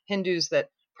are Hindus that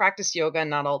practice yoga, and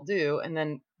not all do. And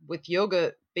then with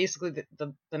yoga, basically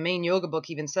the main yoga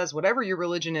book even says whatever your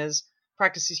religion is,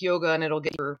 practice this yoga and it'll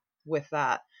get you with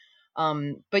that.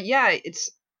 But yeah,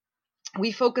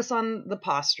 we focus on the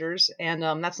postures, and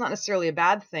that's not necessarily a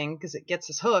bad thing because it gets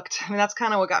us hooked. I mean, that's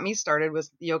kind of what got me started was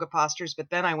the yoga postures, but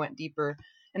then I went deeper,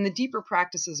 and the deeper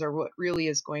practices are what really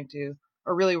is going to,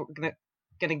 or really going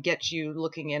to get you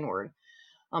looking inward.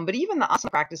 But even the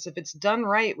asana practice, if it's done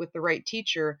right with the right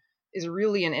teacher, is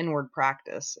really an inward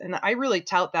practice. And I really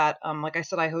tout that. Like I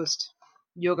said, I host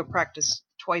yoga practice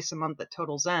twice a month at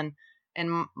Total Zen.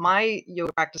 And my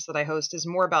yoga practice that I host is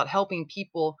more about helping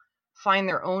people find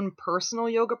their own personal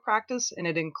yoga practice. And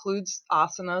it includes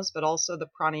asanas, but also the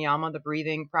pranayama, the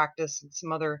breathing practice, and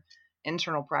some other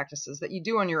internal practices that you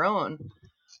do on your own.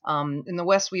 In the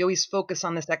West, we always focus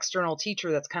on this external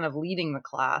teacher that's kind of leading the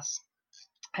class.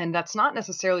 And that's not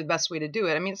necessarily the best way to do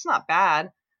it. I mean, it's not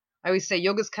bad. I always say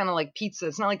yoga's kind of like pizza.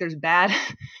 It's not like there's bad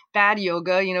bad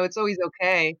yoga, it's always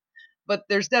okay, but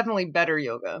there's definitely better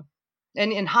yoga.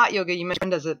 And in hot yoga, you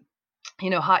mentioned as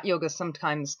hot yoga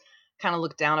sometimes kind of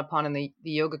looked down upon in the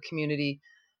yoga community.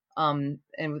 And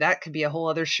that could be a whole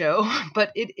other show,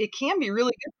 but it can be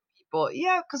really good for people.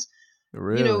 Yeah, because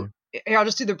Really? here, I'll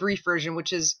just do the brief version,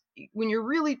 which is when you're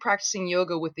really practicing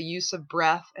yoga with the use of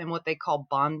breath and what they call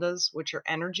bandhas, which are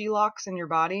energy locks in your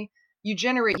body, you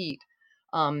generate heat.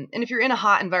 And if you're in a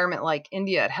hot environment like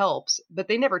India, it helps, but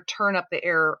they never turn up the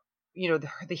air,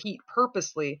 the heat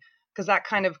purposely, because that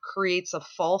kind of creates a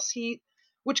false heat,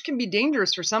 which can be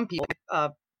dangerous for some people.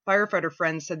 Firefighter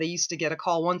friends said they used to get a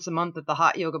call once a month at the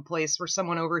hot yoga place where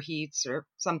someone overheats or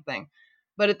something.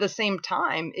 But at the same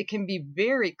time, it can be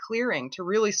very clearing to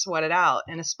really sweat it out.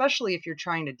 And especially if you're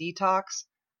trying to detox,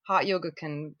 hot yoga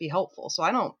can be helpful. So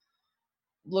I don't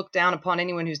look down upon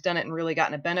anyone who's done it and really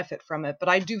gotten a benefit from it. But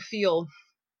I do feel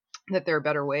that there are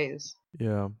better ways.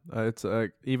 Yeah, it's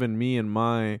even me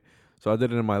and so I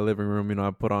did it in my living room.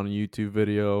 I put on a YouTube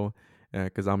video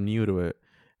because I'm new to it,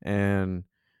 and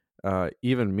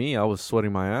even me, I was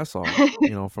sweating my ass off,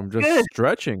 from just Good.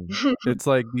 stretching. It's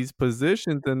like these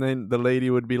positions, and then the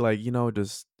lady would be like,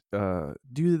 just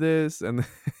do this, and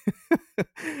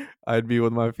I'd be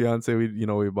with my fiance.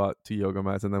 We bought 2 yoga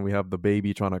mats, and then we have the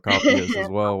baby trying to copy us as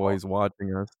well while he's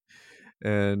watching us.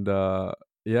 And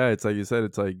yeah, it's like you said,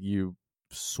 it's like you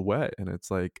sweat, and it's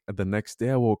like the next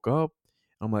day I woke up,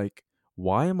 I'm like,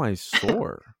 why am I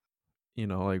sore?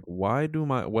 Like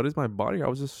what is my body? I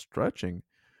was just stretching.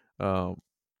 Um,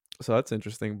 so that's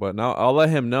interesting. But now I'll let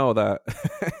him know that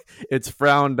it's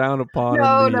frowned down upon in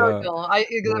No, the no,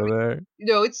 no. over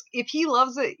there. It's if he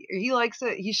loves it, he likes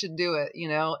it, he should do it.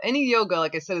 Any yoga,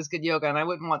 like I said, is good yoga, and I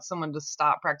wouldn't want someone to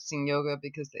stop practicing yoga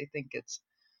because they think it's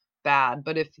bad.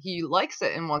 But if he likes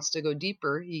it and wants to go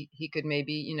deeper, he could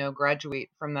maybe graduate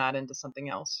from that into something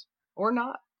else, or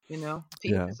not. To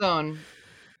each Yeah. his own.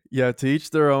 Yeah, to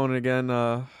each their own. Again,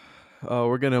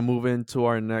 we're gonna move into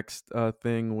our next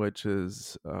thing, which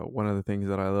is one of the things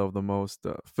that I love the most,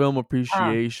 film Ah,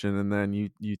 appreciation. And then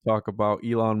you talk about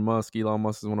Elon Musk. Elon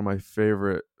Musk is one of my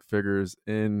favorite figures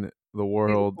in the he's a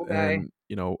world, cool guy. and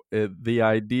the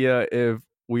idea, if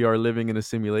we are living in a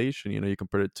simulation, you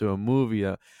compare it to a movie.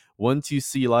 Once you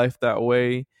see life that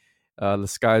way, the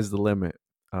sky's the limit.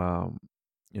 Um,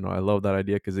 I love that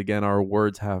idea because, again, our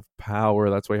words have power.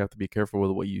 That's why you have to be careful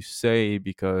with what you say,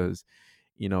 because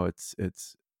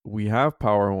it's we have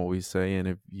power in what we say. And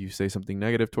if you say something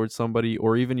negative towards somebody,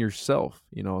 or even yourself,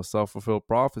 a self-fulfilled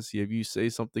prophecy, if you say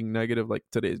something negative like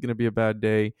today is going to be a bad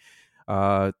day,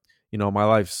 my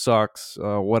life sucks,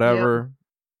 Yeah, whatever,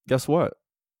 guess what?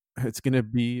 It's going to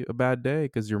be a bad day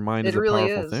because your mind it is a really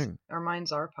powerful is. thing. Our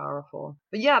minds are powerful.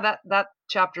 But yeah, that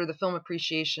chapter, the film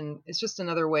appreciation, is just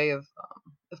another way of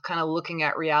kind of looking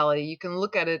at reality. You can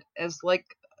look at it as like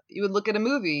you would look at a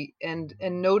movie and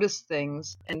notice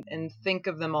things and think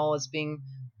of them all as being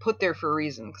put there for a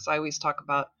reason. Because I always talk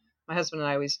about, my husband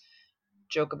and I always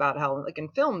joke about how, like, in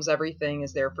films everything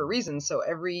is there for a reason. So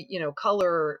every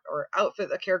color or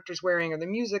outfit a character's wearing, or the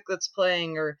music that's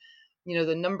playing, or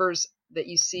the numbers that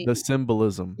you see. The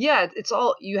symbolism. Yeah, it's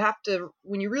all, you have to,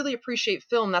 when you really appreciate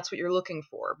film, that's what you're looking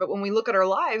for. But when we look at our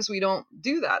lives, we don't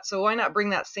do that. So why not bring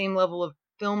that same level of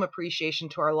film appreciation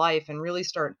to our life and really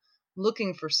start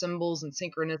looking for symbols and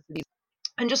synchronicities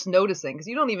and just noticing? Because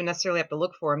you don't even necessarily have to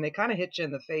look for them. They kind of hit you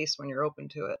in the face when you're open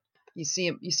to it. You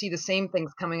see the same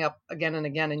things coming up again and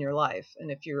again in your life. And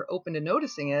if you're open to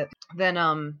noticing it, then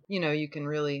you can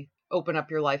really open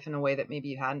up your life in a way that maybe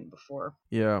you hadn't before.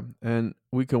 Yeah, and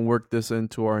we can work this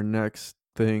into our next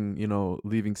thing,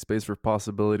 leaving space for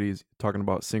possibilities, talking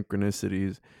about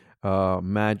synchronicities.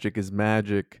 Magic is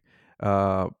magic.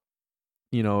 Uh,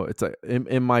 it's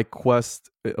in my quest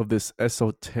of this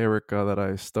esoterica that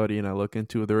I study and I look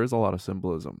into, there is a lot of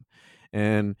symbolism.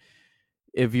 And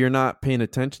if you're not paying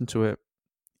attention to it,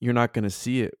 you're not going to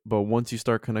see it. But once you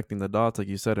start connecting the dots, like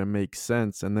you said, it makes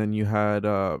sense. And then you had,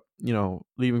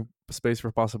 leaving space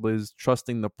for possibilities,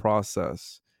 trusting the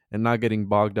process and not getting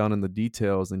bogged down in the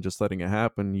details and just letting it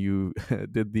happen. You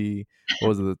did what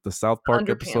was it, the South Park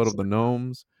episode Underpants. of the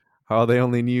gnomes, how they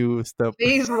only knew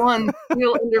Phase one,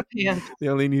 steel underpants. they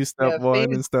only knew step Yeah, one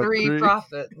and phase step three, three.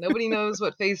 profit. Nobody knows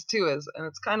what phase two is. And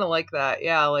it's kind of like that.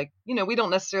 Yeah, like, we don't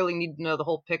necessarily need to know the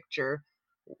whole picture.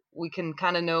 We can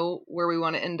kind of know where we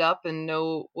want to end up and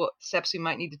know what steps we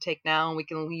might need to take now. And we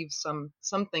can leave some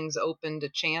things open to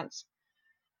chance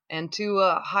and to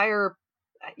higher,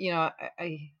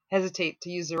 I hesitate to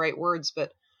use the right words,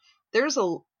 but there's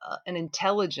an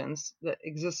intelligence that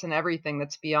exists in everything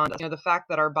that's beyond us. The fact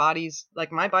that our bodies,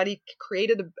 like my body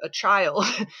created a child,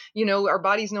 our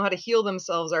bodies know how to heal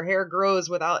themselves. Our hair grows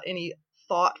without any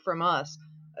thought from us.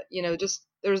 Just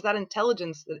there's that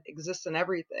intelligence that exists in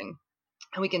everything,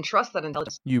 and we can trust that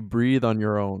intelligence. You breathe on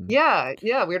your own. Yeah,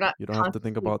 yeah, we're not You don't have to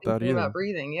think constantly about that thinking about either.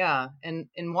 breathing. Yeah, and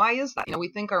why is that? We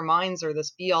think our minds are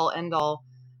this be all end all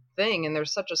thing, and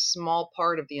there's such a small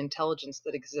part of the intelligence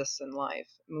that exists in life.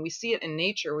 I mean, we see it in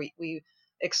nature. We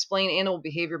explain animal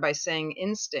behavior by saying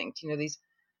instinct.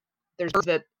 There's birds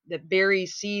that bury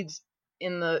seeds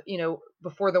in the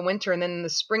before the winter, and then in the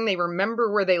spring they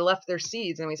remember where they left their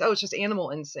seeds, and we say, oh, it's just animal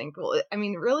instinct. Well, I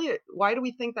mean, really, why do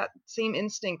we think that same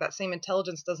instinct, that same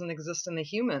intelligence doesn't exist in the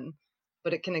human,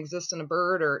 but it can exist in a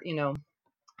bird or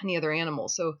any other animal?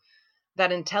 So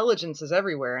that intelligence is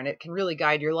everywhere, and it can really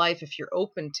guide your life if you're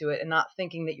open to it and not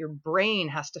thinking that your brain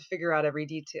has to figure out every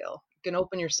detail. You can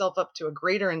open yourself up to a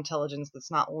greater intelligence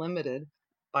that's not limited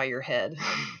by your head,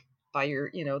 by your,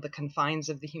 the confines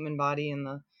of the human body and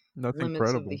the That's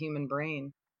limits of the incredible. human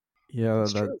brain. Yeah,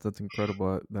 It's true. that's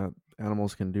incredible that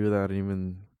animals can do that,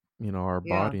 even our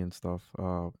Yeah. body and stuff.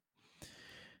 So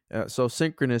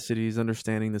synchronicities,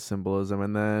 understanding the symbolism,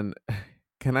 and then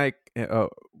can I,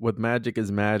 with magic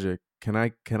is magic? Can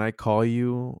I call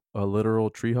you a literal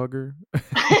tree hugger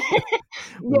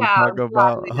when you Yeah, talk about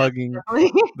gladly. hugging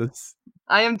Definitely. the c-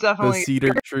 I am the definitely,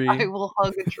 cedar I tree? will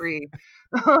hug a tree.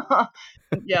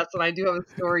 Yes, and I do have a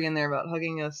story in there about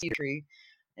hugging a cedar tree,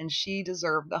 and she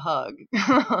deserved a hug.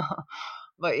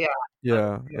 But yeah, I love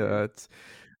Yeah, the other. yeah. It's,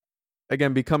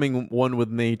 again, becoming one with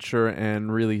nature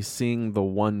and really seeing the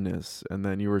oneness. And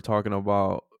then you were talking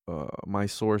about my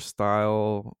source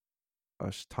style, Yeah,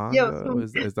 Ashtanga.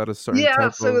 so Is that a certain yeah,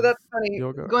 type so of that's funny.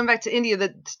 yoga? Going back to India,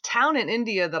 the town in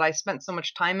India that I spent so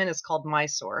much time in is called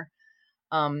Mysore.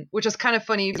 Which is kind of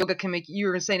funny. Yoga can make, you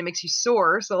were saying it makes you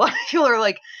sore, so a lot of people are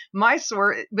like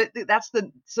Mysore, but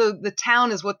so the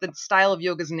town is what the style of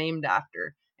yoga is named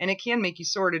after, and it can make you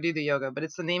sore to do the yoga, but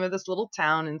it's the name of this little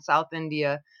town in South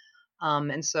India.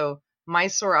 And so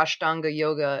Mysore Ashtanga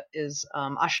yoga is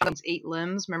Ashtanga 8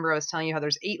 limbs. Remember I was telling you how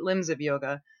there's 8 limbs of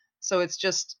yoga. So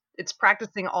it's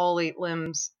practicing all 8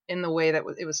 limbs in the way that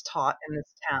it was taught in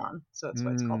this town. So that's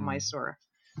why it's called Mm. Mysore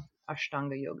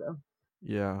Ashtanga yoga.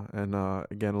 Yeah, and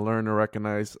again, learn to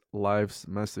recognize life's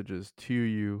messages to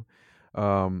you.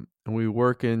 And we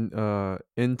work into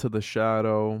the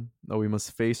shadow. That we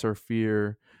must face our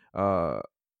fear.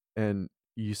 And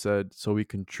you said so we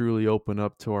can truly open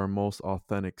up to our most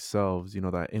authentic selves. You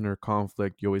know, that inner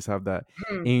conflict. You always have that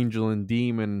Hmm. angel and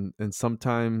demon, and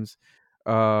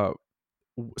uh,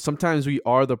 sometimes we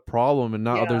are the problem and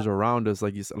not Yeah. others around us,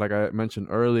 like you said, like I mentioned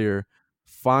earlier.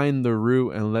 Find the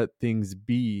root and let things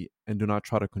be, and do not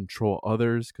try to control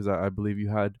others, because I believe you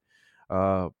had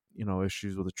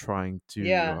issues with trying to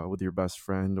Yeah. with your best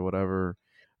friend or whatever,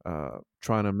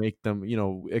 trying to make them,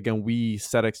 again, we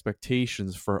set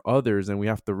expectations for others, and we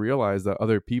have to realize that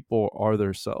other people are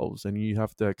themselves, and you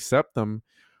have to accept them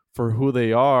for who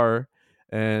they are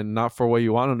and not for what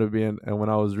you want them to be. And when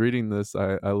I was reading this,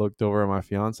 I looked over at my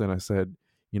fiance and I said,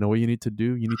 you know what you need to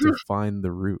do? You need to find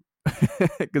the root.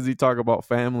 Because you talk about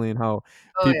family and how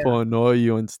Oh yeah. people annoy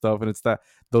you and stuff. And it's that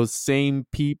those same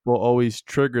people always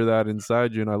trigger that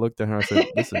inside you. And I looked at her and I said,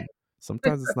 listen,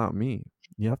 sometimes it's not me.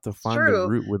 You have to It's find the true.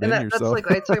 root And within that's yourself. like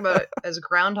I talk about it as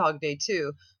Groundhog Day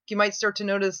too. You might start to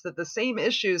notice that the same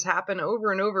issues happen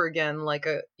over and over again, like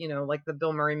like the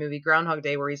Bill Murray movie Groundhog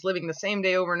Day, where he's living the same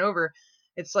day over and over.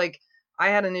 It's like I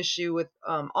had an issue with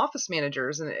office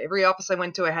managers, and every office I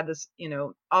went to, I had this,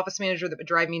 office manager that would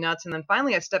drive me nuts. And then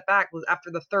finally, I stepped back.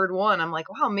 After the third one, I'm like,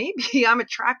 wow, maybe I'm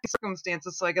attracting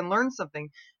circumstances so I can learn something.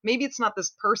 Maybe it's not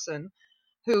this person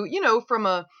who,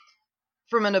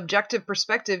 from an objective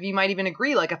perspective, you might even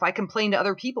agree. Like if I complain to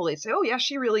other people, they say, "Oh yeah,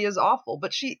 she really is awful."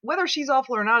 But whether she's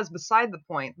awful or not is beside the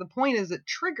point. The point is it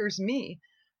triggers me.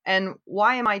 And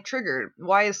why am I triggered?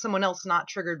 Why is someone else not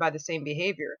triggered by the same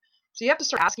behavior? So you have to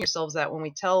start asking yourselves that when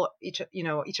we tell each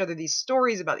other these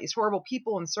stories about these horrible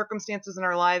people and circumstances in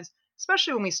our lives,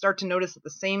 especially when we start to notice that the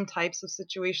same types of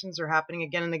situations are happening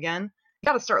again and again. You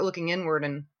got to start looking inward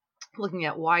and looking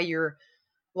at why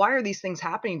are these things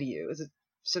happening to you? Is it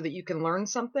so that you can learn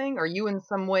something? Are you in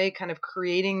some way kind of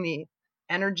creating the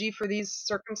energy for these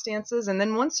circumstances? And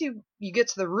then once you get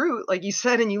to the root, like you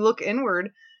said, and you look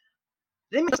inward,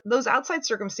 then those outside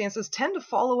circumstances tend to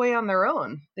fall away on their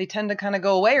own. They tend to kind of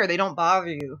go away, or they don't bother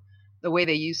you the way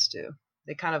they used to.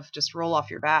 They kind of just roll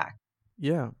off your back.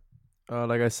 Yeah.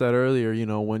 Like I said earlier,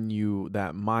 when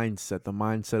that mindset, the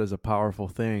mindset is a powerful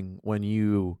thing. When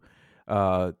you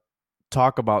uh,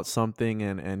 talk about something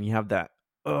and you have that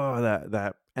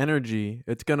energy,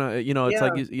 it's gonna, it's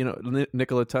like Yeah.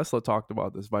 Nikola Tesla talked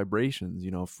about this, vibrations,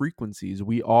 frequencies.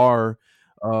 We are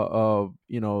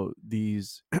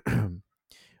these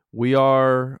we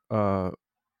are I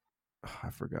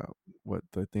forgot what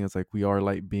the thing is, like we are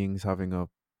light beings having a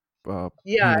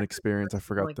Yeah, human I've experience. heard I something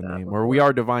forgot like the that name. Or we before.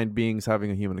 are divine beings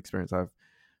having a human experience.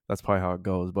 That's probably how it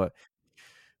goes. But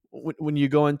when you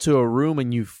go into a room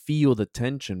and you feel the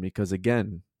tension, because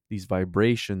again, these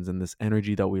vibrations and this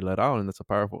energy that we let out, and that's a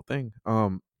powerful thing.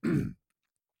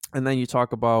 And then you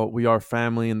talk about we are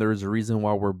family, and there's a reason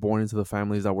why we're born into the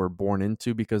families that we're born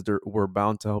into, because we're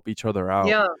bound to help each other out.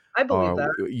 Yeah, I believe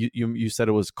that. You said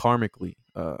it was karmically,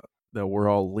 that we're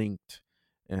all linked,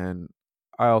 and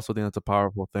I also think that's a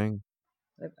powerful thing.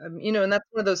 And that's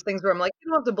one of those things where I'm like, you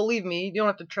don't have to believe me, you don't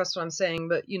have to trust what I'm saying,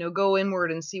 but go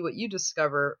inward and see what you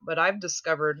discover. But I've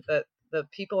discovered that the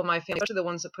people in my family, especially the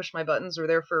ones that push my buttons, are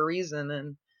there for a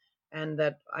reason, and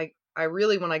that I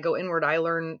really, when I go inward, I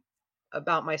learn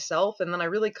about myself, and then I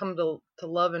really come to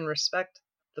love and respect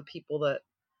the people that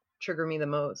trigger me the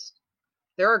most.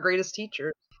 They're our greatest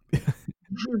teachers.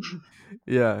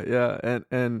 Yeah, yeah,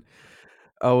 and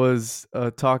I was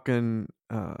talking.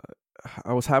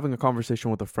 I was having a conversation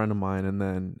with a friend of mine, and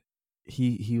then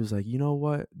he was like, you know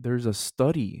what? There's a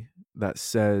study that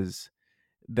says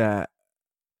that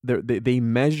they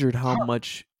measured how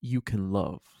much you can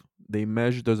love.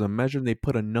 There's a measure, and they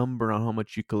put a number on how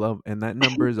much you can love, and that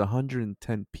number is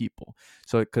 110 people.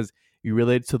 So because you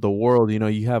relate to the world,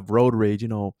 you have road rage,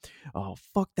 oh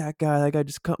fuck that guy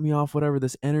just cut me off, whatever,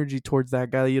 this energy towards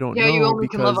that guy that you don't Yeah, you know only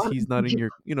can love because he's 100 not in people.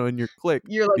 your in your clique.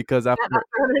 You're like, Because after after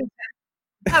 110,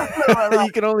 I don't know about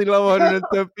you can only love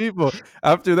 110 people.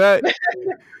 After that, that.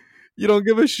 you don't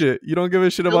give a shit. You don't give a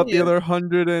shit Feel about the you. other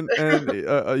 100, and after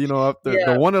the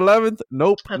Yeah, 111th,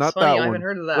 nope, that's not funny. that I haven't one.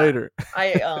 heard of that. Later.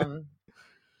 I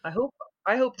I hope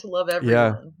I hope to love Yeah,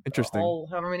 everyone. interesting. All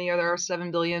however many are there are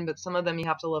 7 billion, but some of them you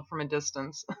have to love from a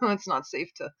distance. It's not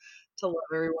safe to love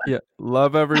everyone. Yeah,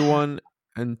 love everyone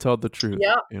and tell the truth.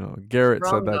 Yeah, Garrett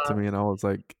said Ram that to Dass. me, and I was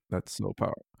like, that's so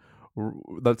powerful.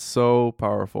 That's so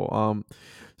powerful.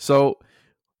 So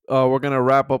we're gonna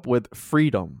wrap up with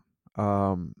freedom.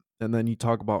 And then you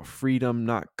talk about freedom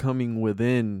not coming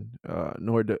within,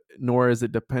 nor is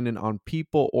it dependent on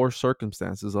people or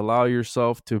circumstances. Allow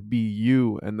yourself to be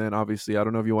you. And then obviously, I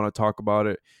don't know if you want to talk about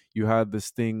it. You had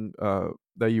this thing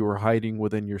that you were hiding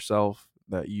within yourself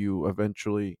that you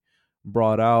eventually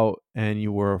brought out, and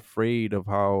you were afraid of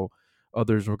how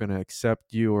others were going to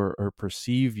accept you or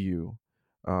perceive you.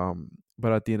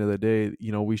 But at the end of the day,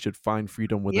 we should find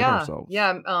freedom within Yeah, ourselves.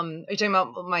 yeah. Are you talking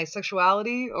about my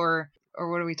sexuality, or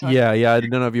what are we talking? Yeah. I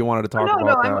didn't know if you wanted to Oh, talk no,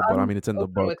 about I'm that, but I I'm mean, it's in the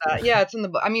open with book. that. Yeah, it's in the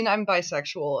book. I mean, I'm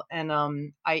bisexual, and I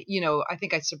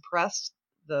think I suppressed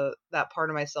that part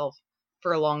of myself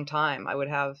for a long time. I would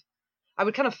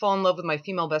kind of fall in love with my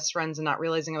female best friends and not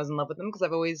realizing I was in love with them because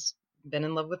I've always been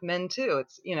in love with men too.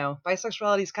 It's,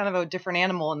 bisexuality is kind of a different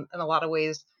animal in a lot of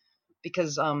ways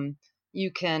because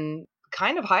you can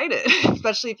kind of hide it,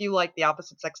 especially if you like the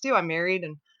opposite sex too. I'm married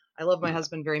and I love my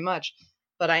husband very much,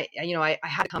 but I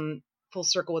had to come full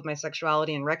circle with my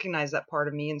sexuality and recognize that part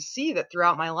of me and see that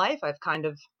throughout my life I've kind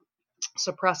of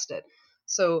suppressed it.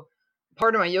 So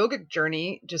part of my yogic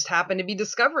journey just happened to be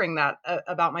discovering that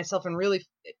about myself and really,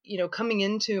 coming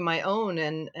into my own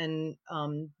and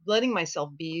letting myself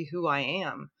be who I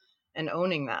am and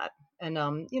owning that. And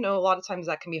a lot of times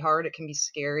that can be hard. It can be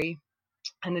scary,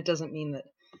 and it doesn't mean that,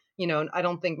 I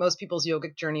don't think most people's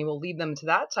yogic journey will lead them to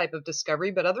that type of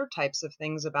discovery, but other types of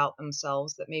things about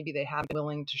themselves that maybe they haven't been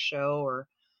willing to show, or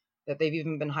that they've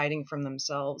even been hiding from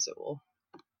themselves. It will,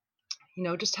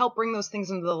 just help bring those things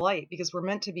into the light, because we're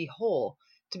meant to be whole,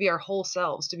 to be our whole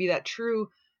selves, to be that true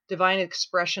divine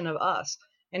expression of us.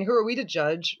 And who are we to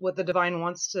judge what the divine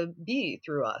wants to be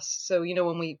through us? So,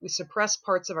 when we suppress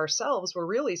parts of ourselves, we're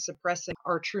really suppressing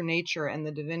our true nature and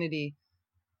the divinity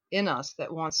in us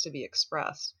that wants to be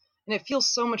expressed. And it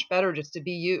feels so much better just to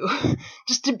be you,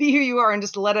 just to be who you are and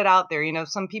just let it out there.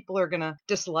 Some people are going to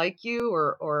dislike you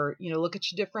or, look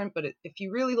at you different. But if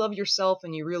you really love yourself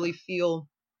and you really feel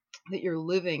that you're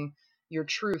living your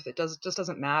truth, just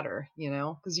doesn't matter,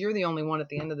 because you're the only one at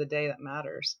the end of the day that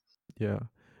matters. Yeah.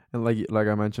 And like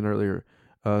I mentioned earlier,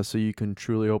 so you can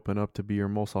truly open up to be your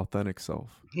most authentic self.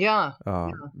 Yeah.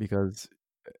 Because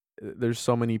there's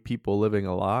so many people living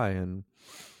a lie. And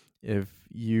like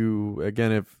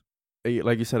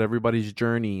you said, everybody's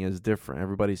journey is different.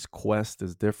 Everybody's quest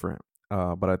is different.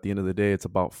 But at the end of the day, it's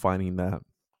about finding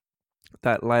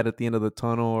that light at the end of the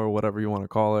tunnel, or whatever you want to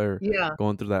call it, or Yeah.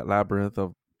 going through that labyrinth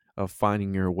of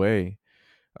finding your way.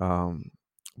 Um,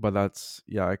 but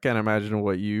I can't imagine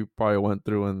what you probably went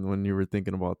through when you were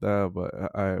thinking about that.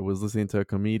 But I was listening to a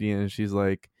comedian, and she's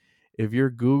like, if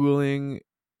you're Googling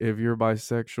if you're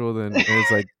bisexual, then and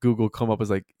it's like Google come up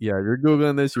as like, yeah, if you're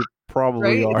Googling this, you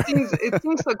probably Right. are. It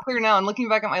seems so clear now. And looking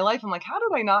back at my life, I'm like, how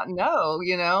did I not know?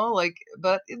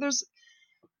 But there's,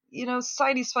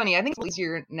 society's funny. I think it's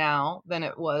easier now than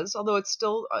it was, although it's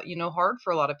still, hard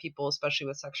for a lot of people, especially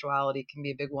with sexuality, can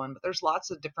be a big one. But there's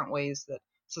lots of different ways that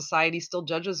society still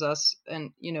judges us,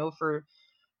 and for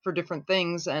different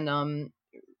things, and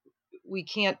we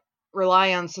can't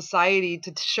rely on society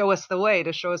to show us the way,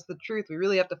 to show us the truth. We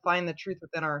really have to find the truth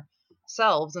within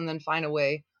ourselves, and then find a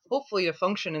way, hopefully, to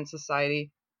function in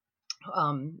society.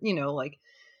 Like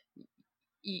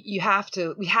we have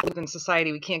to live in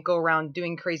society. We can't go around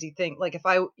doing crazy things. Like if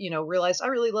I, realized I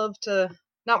really love to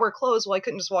not wear clothes, well, I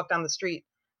couldn't just walk down the street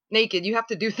naked. You have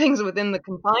to do things within the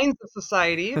confines of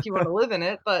society if you want to live in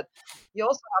it, but you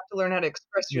also have to learn how to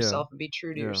express Yeah, yourself and be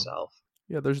true to yeah. yourself.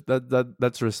 Yeah, there's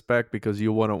that's respect, because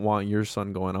you wouldn't want your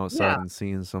son going Yeah. outside and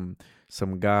seeing some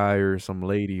guy or some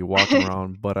lady walking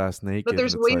around butt ass But naked, and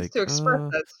there's it's ways like, to express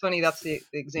that. It's funny, that's the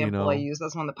you example I know, use.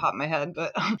 That's one that popped in my head.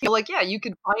 But like, yeah, you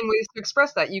could find ways to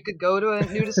express that. You could go to a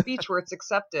nudist beach where it's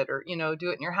accepted, or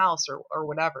do it in your house, or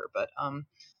whatever. But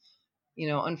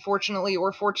unfortunately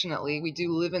or fortunately, we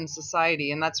do live in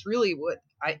society, and that's really what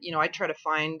I try to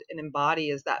find and embody,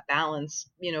 is that balance.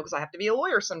 Because I have to be a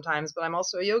lawyer sometimes, but I'm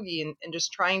also a yogi, and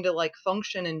just trying to like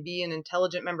function and be an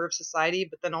intelligent member of society,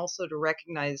 but then also to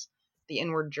recognize the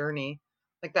inward journey.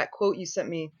 Like that quote you sent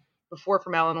me before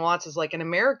from Alan Watts is like, in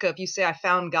America, if you say I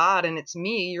found God and it's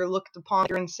me, you're looked upon,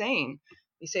 you're insane.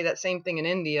 You say that same thing in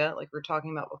India, like we were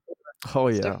talking about before. oh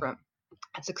It's yeah, different.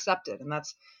 It's accepted, and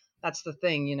that's the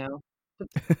thing.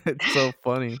 it's so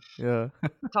funny. Yeah,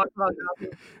 Talk about God.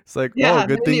 it's like, oh, Yeah, in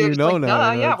good thing India, you just know like, now.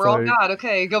 duh, yeah, It's we're all like, God.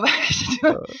 Okay, go back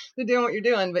uh, to doing what you're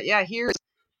doing. But yeah, here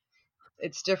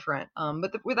it's different.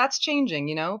 But that's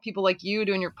changing. People like you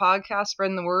doing your podcast,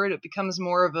 spreading the word. It becomes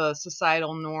more of a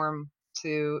societal norm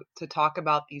to talk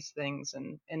about these things,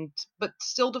 and but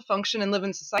still to function and live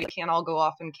in society. We can't all go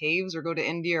off in caves or go to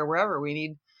India or wherever. We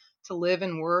need to live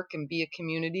and work and be a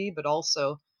community, but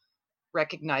also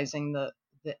recognizing the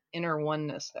inner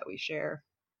oneness that we share.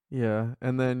 Yeah,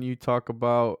 and then you talk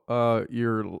about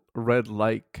your red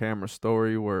light camera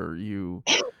story where you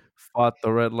fought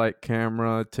the red light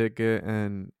camera ticket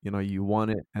and you won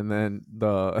it, and then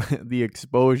the the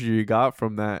exposure you got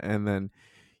from that, and then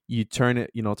you turn it,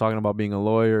 talking about being a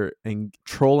lawyer and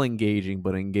troll engaging,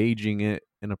 but engaging it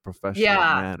in a professional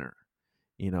Yeah, manner,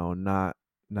 not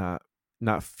not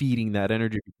not feeding that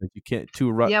energy, because you can't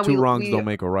yeah, two we wrongs we don't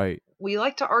make a right. we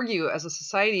like to argue as a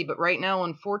society, but right now,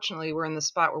 unfortunately, we're in the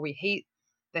spot where we hate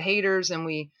the haters, and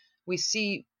we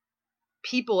see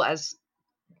people as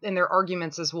in their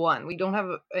arguments as one. We don't have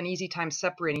an easy time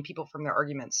separating people from their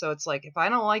arguments. So it's like, if I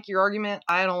don't like your argument,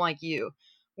 I don't like you.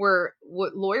 Where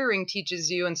what lawyering teaches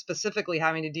you, and specifically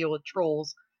having to deal with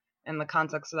trolls in the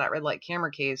context of that red light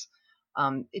camera case,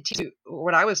 it teaches you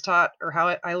what I was taught, or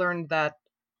how I learned that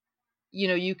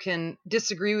you can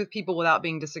disagree with people without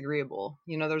being disagreeable.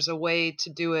 There's a way to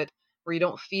do it where you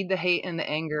don't feed the hate and the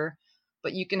anger,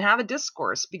 but you can have a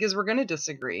discourse, because we're going to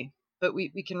disagree. But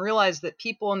we can realize that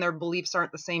people and their beliefs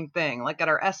aren't the same thing. Like, at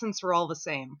our essence, we're all the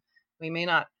same. We may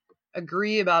not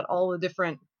agree about all the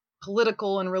different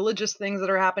political and religious things that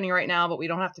are happening right now, but we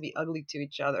don't have to be ugly to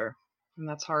each other. And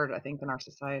that's hard, I think, in our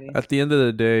society. At the end of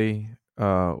the day,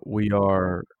 we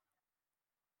are,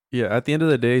 yeah, at the end of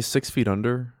the day, 6 feet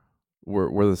under,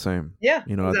 we're the same. Yeah, At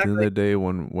the end of exactly. the day,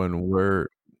 when we're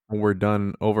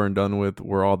done, over and done with,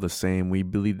 we're all the same. We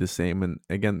believe the same. And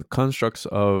again, the constructs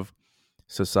of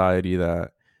society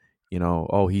that,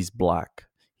 oh, he's black,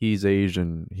 he's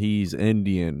Asian, he's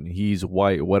Indian, he's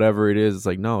white, whatever it is, it's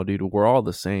like, no, dude, we're all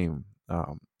the same.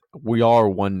 We are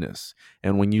oneness.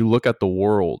 And when you look at the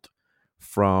world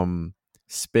from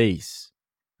space,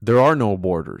 there are no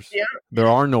borders, Yeah. there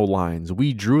are no lines.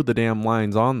 We drew the damn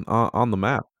lines on the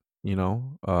map.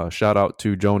 Shout out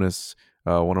to Jonas,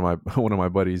 one of my one of my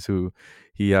buddies, who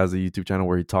he has a YouTube channel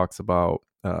where he talks about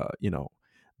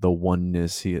the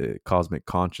oneness, cosmic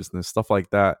consciousness, stuff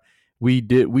like that. We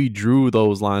drew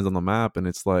those lines on the map, and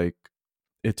it's like,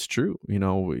 it's true.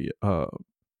 We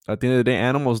at the end of the day,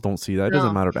 animals don't see that. It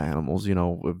doesn't No. matter to animals,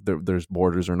 if there's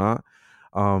borders or not.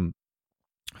 um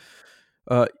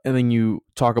and then you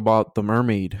talk about the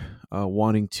mermaid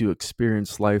wanting to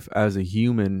experience life as a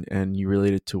human, and you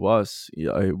relate it to us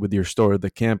with your story of the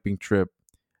camping trip,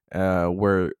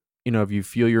 where if you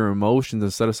feel your emotions,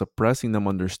 instead of suppressing them,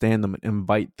 understand them and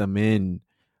invite them in,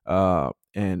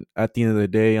 and at the end of the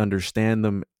day, understand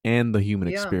them and the human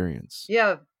Yeah. experience.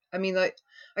 Yeah. I mean, I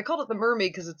called it the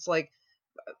mermaid because it's like,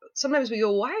 sometimes we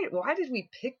go, why did we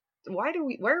pick, why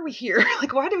are we here?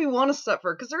 Like, why do we want to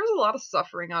suffer? Because there's a lot of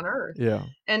suffering on earth. Yeah.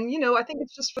 And I think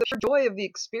it's just for the joy of the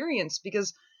experience,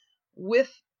 because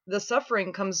with the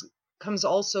suffering comes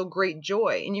also great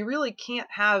joy, and you really can't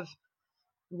have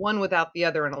one without the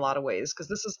other in a lot of ways, because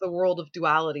this is the world of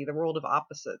duality, the world of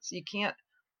opposites. You can't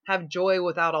have joy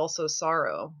without also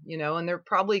sorrow, and there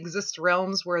probably exist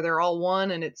realms where they're all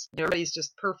one, and it's everybody's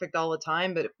just perfect all the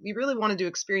time. But we really wanted to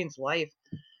experience life,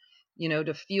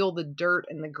 to feel the dirt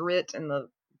and the grit and the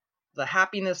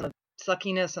happiness and the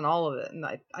suckiness and all of it. And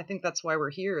I think that's why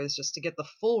we're here, is just to get the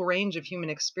full range of human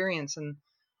experience. And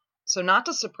so, not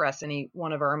to suppress any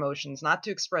one of our emotions, not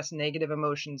to express negative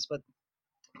emotions, but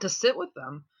to sit with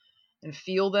them and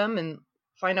feel them and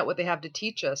find out what they have to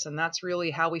teach us. And that's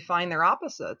really how we find their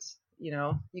opposites.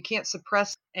 You can't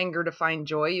suppress anger to find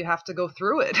joy. You have to go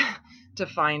through it to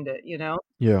find it.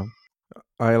 Yeah.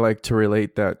 I like to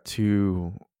relate that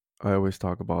to, I always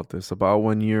talk about this, about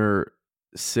when you're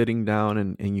sitting down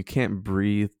and you can't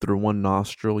breathe through one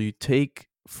nostril. You take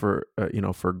for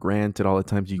granted all the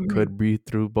times you Mhm. could breathe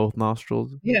through both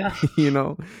nostrils. Yeah.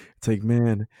 It's like,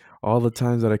 man, all the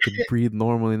times that I could breathe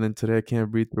normally, and then today I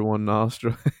can't breathe through one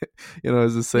nostril.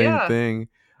 It's the same Yeah. thing.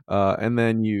 And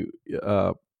then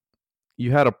uh,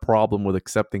 you had a problem with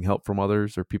accepting help from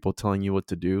others or people telling you what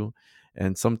to do.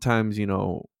 And sometimes,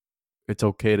 it's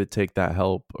okay to take that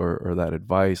help or that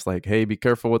advice, like, hey, be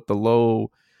careful with the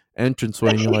low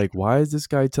entranceway. And you're like, why is this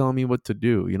guy telling me what to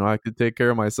do? I could take care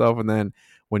of myself. And then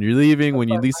when you're leaving, when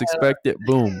you least expect it,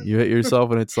 boom, you hit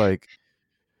yourself, and it's like,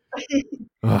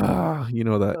 that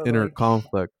inner Totally.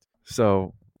 conflict.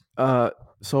 So,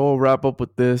 so we'll wrap up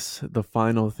with this, the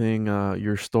final thing,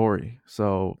 your story.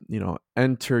 So,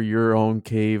 enter your own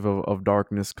cave of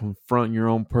darkness, confront your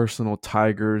own personal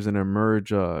tigers, and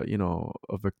emerge, a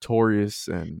victorious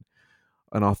and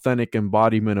an authentic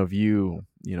embodiment of you,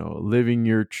 living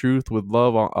your truth with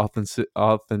love,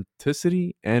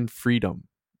 authenticity, and freedom.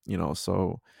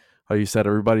 So how you said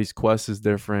everybody's quest is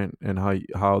different, and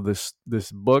how this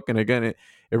book, and again, it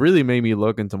really made me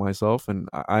look into myself, and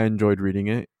I enjoyed reading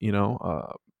it. There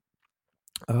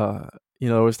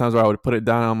was times where I would put it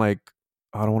down, and I'm like,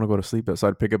 I don't want to go to sleep yet, so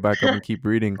I'd pick it back up and keep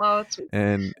reading, Oh, that's sweet.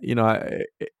 and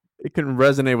it can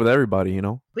resonate with everybody.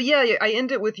 But yeah, I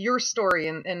end it with your story,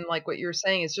 and like what you're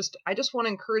saying is I just want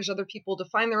to encourage other people to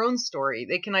find their own story.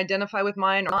 They can identify with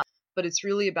mine or not, but it's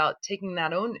really about taking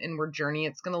that own inward journey.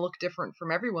 It's going to look different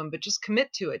from everyone, but just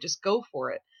commit to it, just go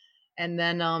for it, and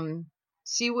then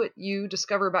see what you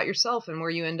discover about yourself and where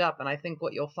you end up. And I think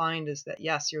what you'll find is that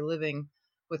yes, you're living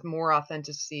with more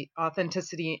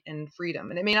authenticity and freedom.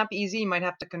 And it may not be easy. You might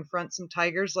have to confront some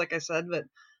tigers, like I said, but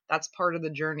that's part of the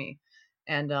journey.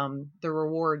 And the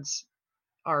rewards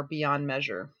are beyond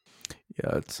measure.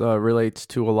 Yeah, it relates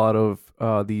to a lot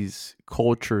of these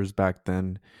cultures back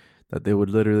then, that they would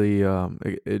literally.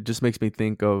 It just makes me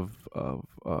think of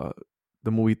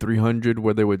the movie 300,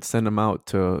 where they would send them out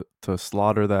to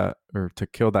slaughter that, or to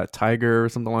kill that tiger or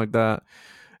something like that,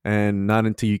 and not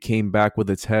until you came back with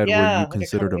its head were you Like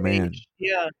considered a man.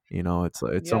 Yeah.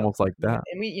 It's almost like that.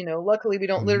 And we, luckily we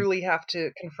don't Mhm. literally have to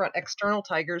confront external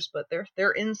tigers, but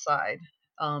they're inside.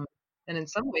 And in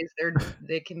some ways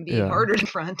they can be Yeah. harder to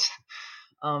confront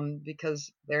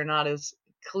because they're not as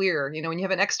clear. When you have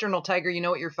an external tiger, you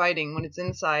know what you're fighting. When it's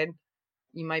inside,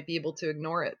 you might be able to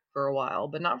ignore it for a while,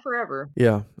 but not forever.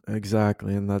 Yeah,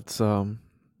 exactly. And that's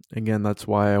again, that's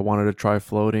why I wanted to try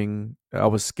floating. I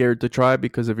was scared to try,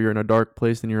 because if you're in a dark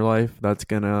place in your life, that's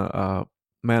gonna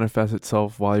manifest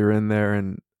itself while you're in there.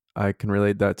 And I can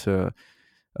relate that to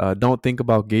don't think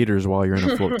about gators while you're in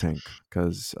a float tank,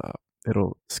 because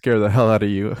it'll scare the hell out of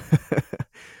you.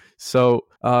 So,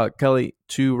 Kelli,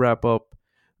 to wrap up,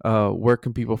 where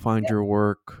can people find your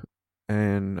work?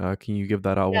 And can you give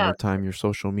that out one more time? Your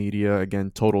social media,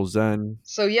 again, Total Zen.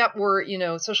 So, yep, we're,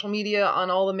 social media on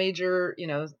all the major,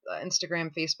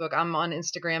 Instagram, Facebook. I'm on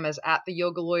Instagram as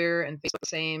 @theyogalawyer, and Facebook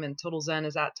same, and Total Zen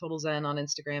is @TotalZen on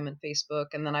Instagram and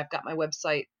Facebook. And then I've got my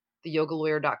website,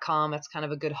 theyogalawyer.com. That's kind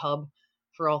of a good hub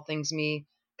for all things me.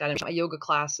 Got my yoga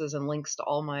classes and links to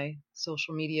all my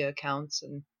social media accounts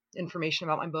and information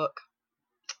about my book,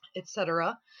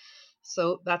 etc.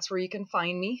 So that's where you can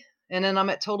find me. And then I'm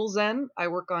at Total Zen. I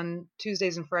work on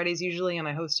Tuesdays and Fridays usually, and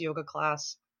I host a yoga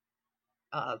class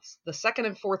the second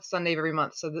and fourth Sunday of every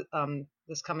month. So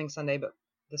this coming Sunday, but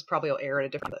this probably will air at a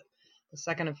different. But the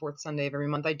second and fourth Sunday of every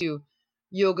month, I do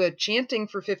yoga chanting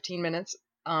for 15 minutes.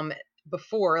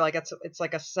 Before, like it's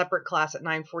like a separate class at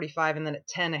 9:45, and then at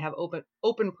 10 I have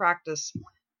open practice,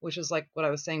 which is like what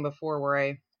I was saying before, where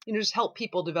I just help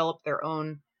people develop their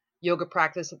own yoga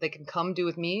practice that they can come do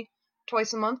with me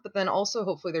twice a month, but then also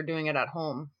hopefully they're doing it at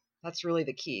home. That's really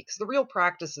the key, because the real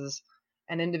practice is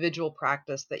an individual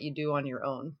practice that you do on your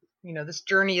own. This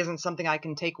journey isn't something I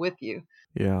can take with you.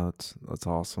 Yeah, that's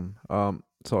awesome.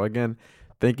 So again,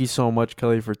 thank you so much,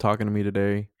 Kelli, for talking to me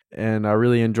today. And I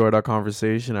really enjoyed our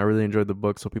conversation. I really enjoyed the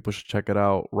book, so people should check it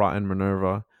out, Rotten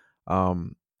Minerva.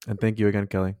 And thank you again,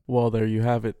 Kelli. Well, there you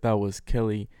have it. That was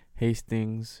Kelli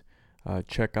Hastings.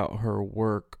 Check out her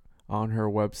work on her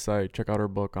website. Check out her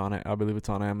book on it. I believe it's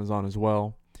on Amazon as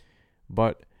well.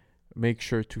 But make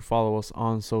sure to follow us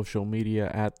on social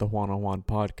media at The Juan on Juan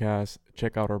Podcast.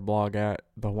 Check out our blog at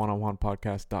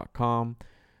thejuanonjuanpodcast.com.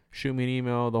 Shoot me an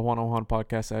email,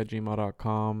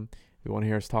 thejuanonjuanpodcast@gmail.com. If you want to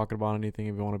hear us talking about anything,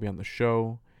 if you want to be on the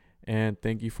show. And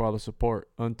thank you for all the support.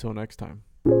 Until next time.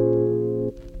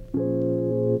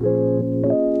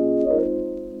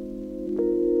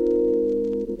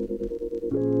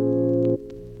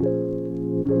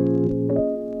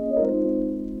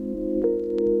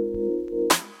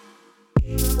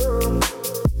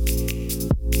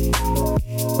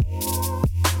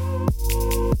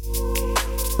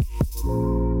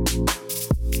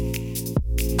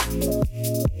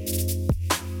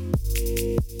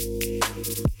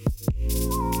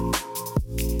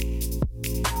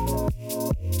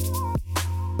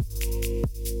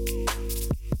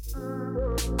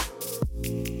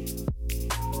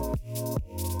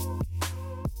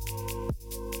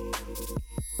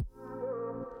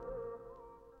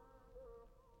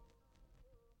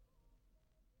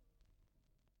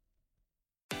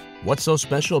 What's so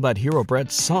special about Hero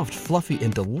Bread's soft, fluffy,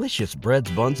 and delicious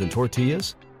breads, buns, and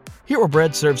tortillas? Hero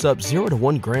Bread serves up 0 to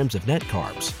 1 grams of net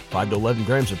carbs, 5 to 11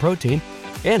 grams of protein,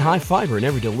 and high fiber in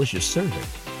every delicious serving.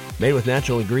 Made with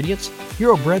natural ingredients,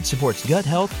 Hero Bread supports gut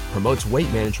health, promotes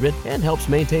weight management, and helps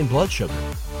maintain blood sugar.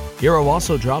 Hero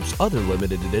also drops other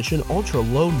limited edition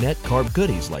ultra-low net carb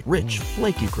goodies like rich,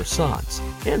 flaky croissants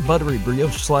and buttery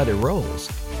brioche slider rolls.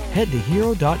 Head to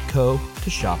hero.co to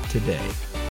shop today.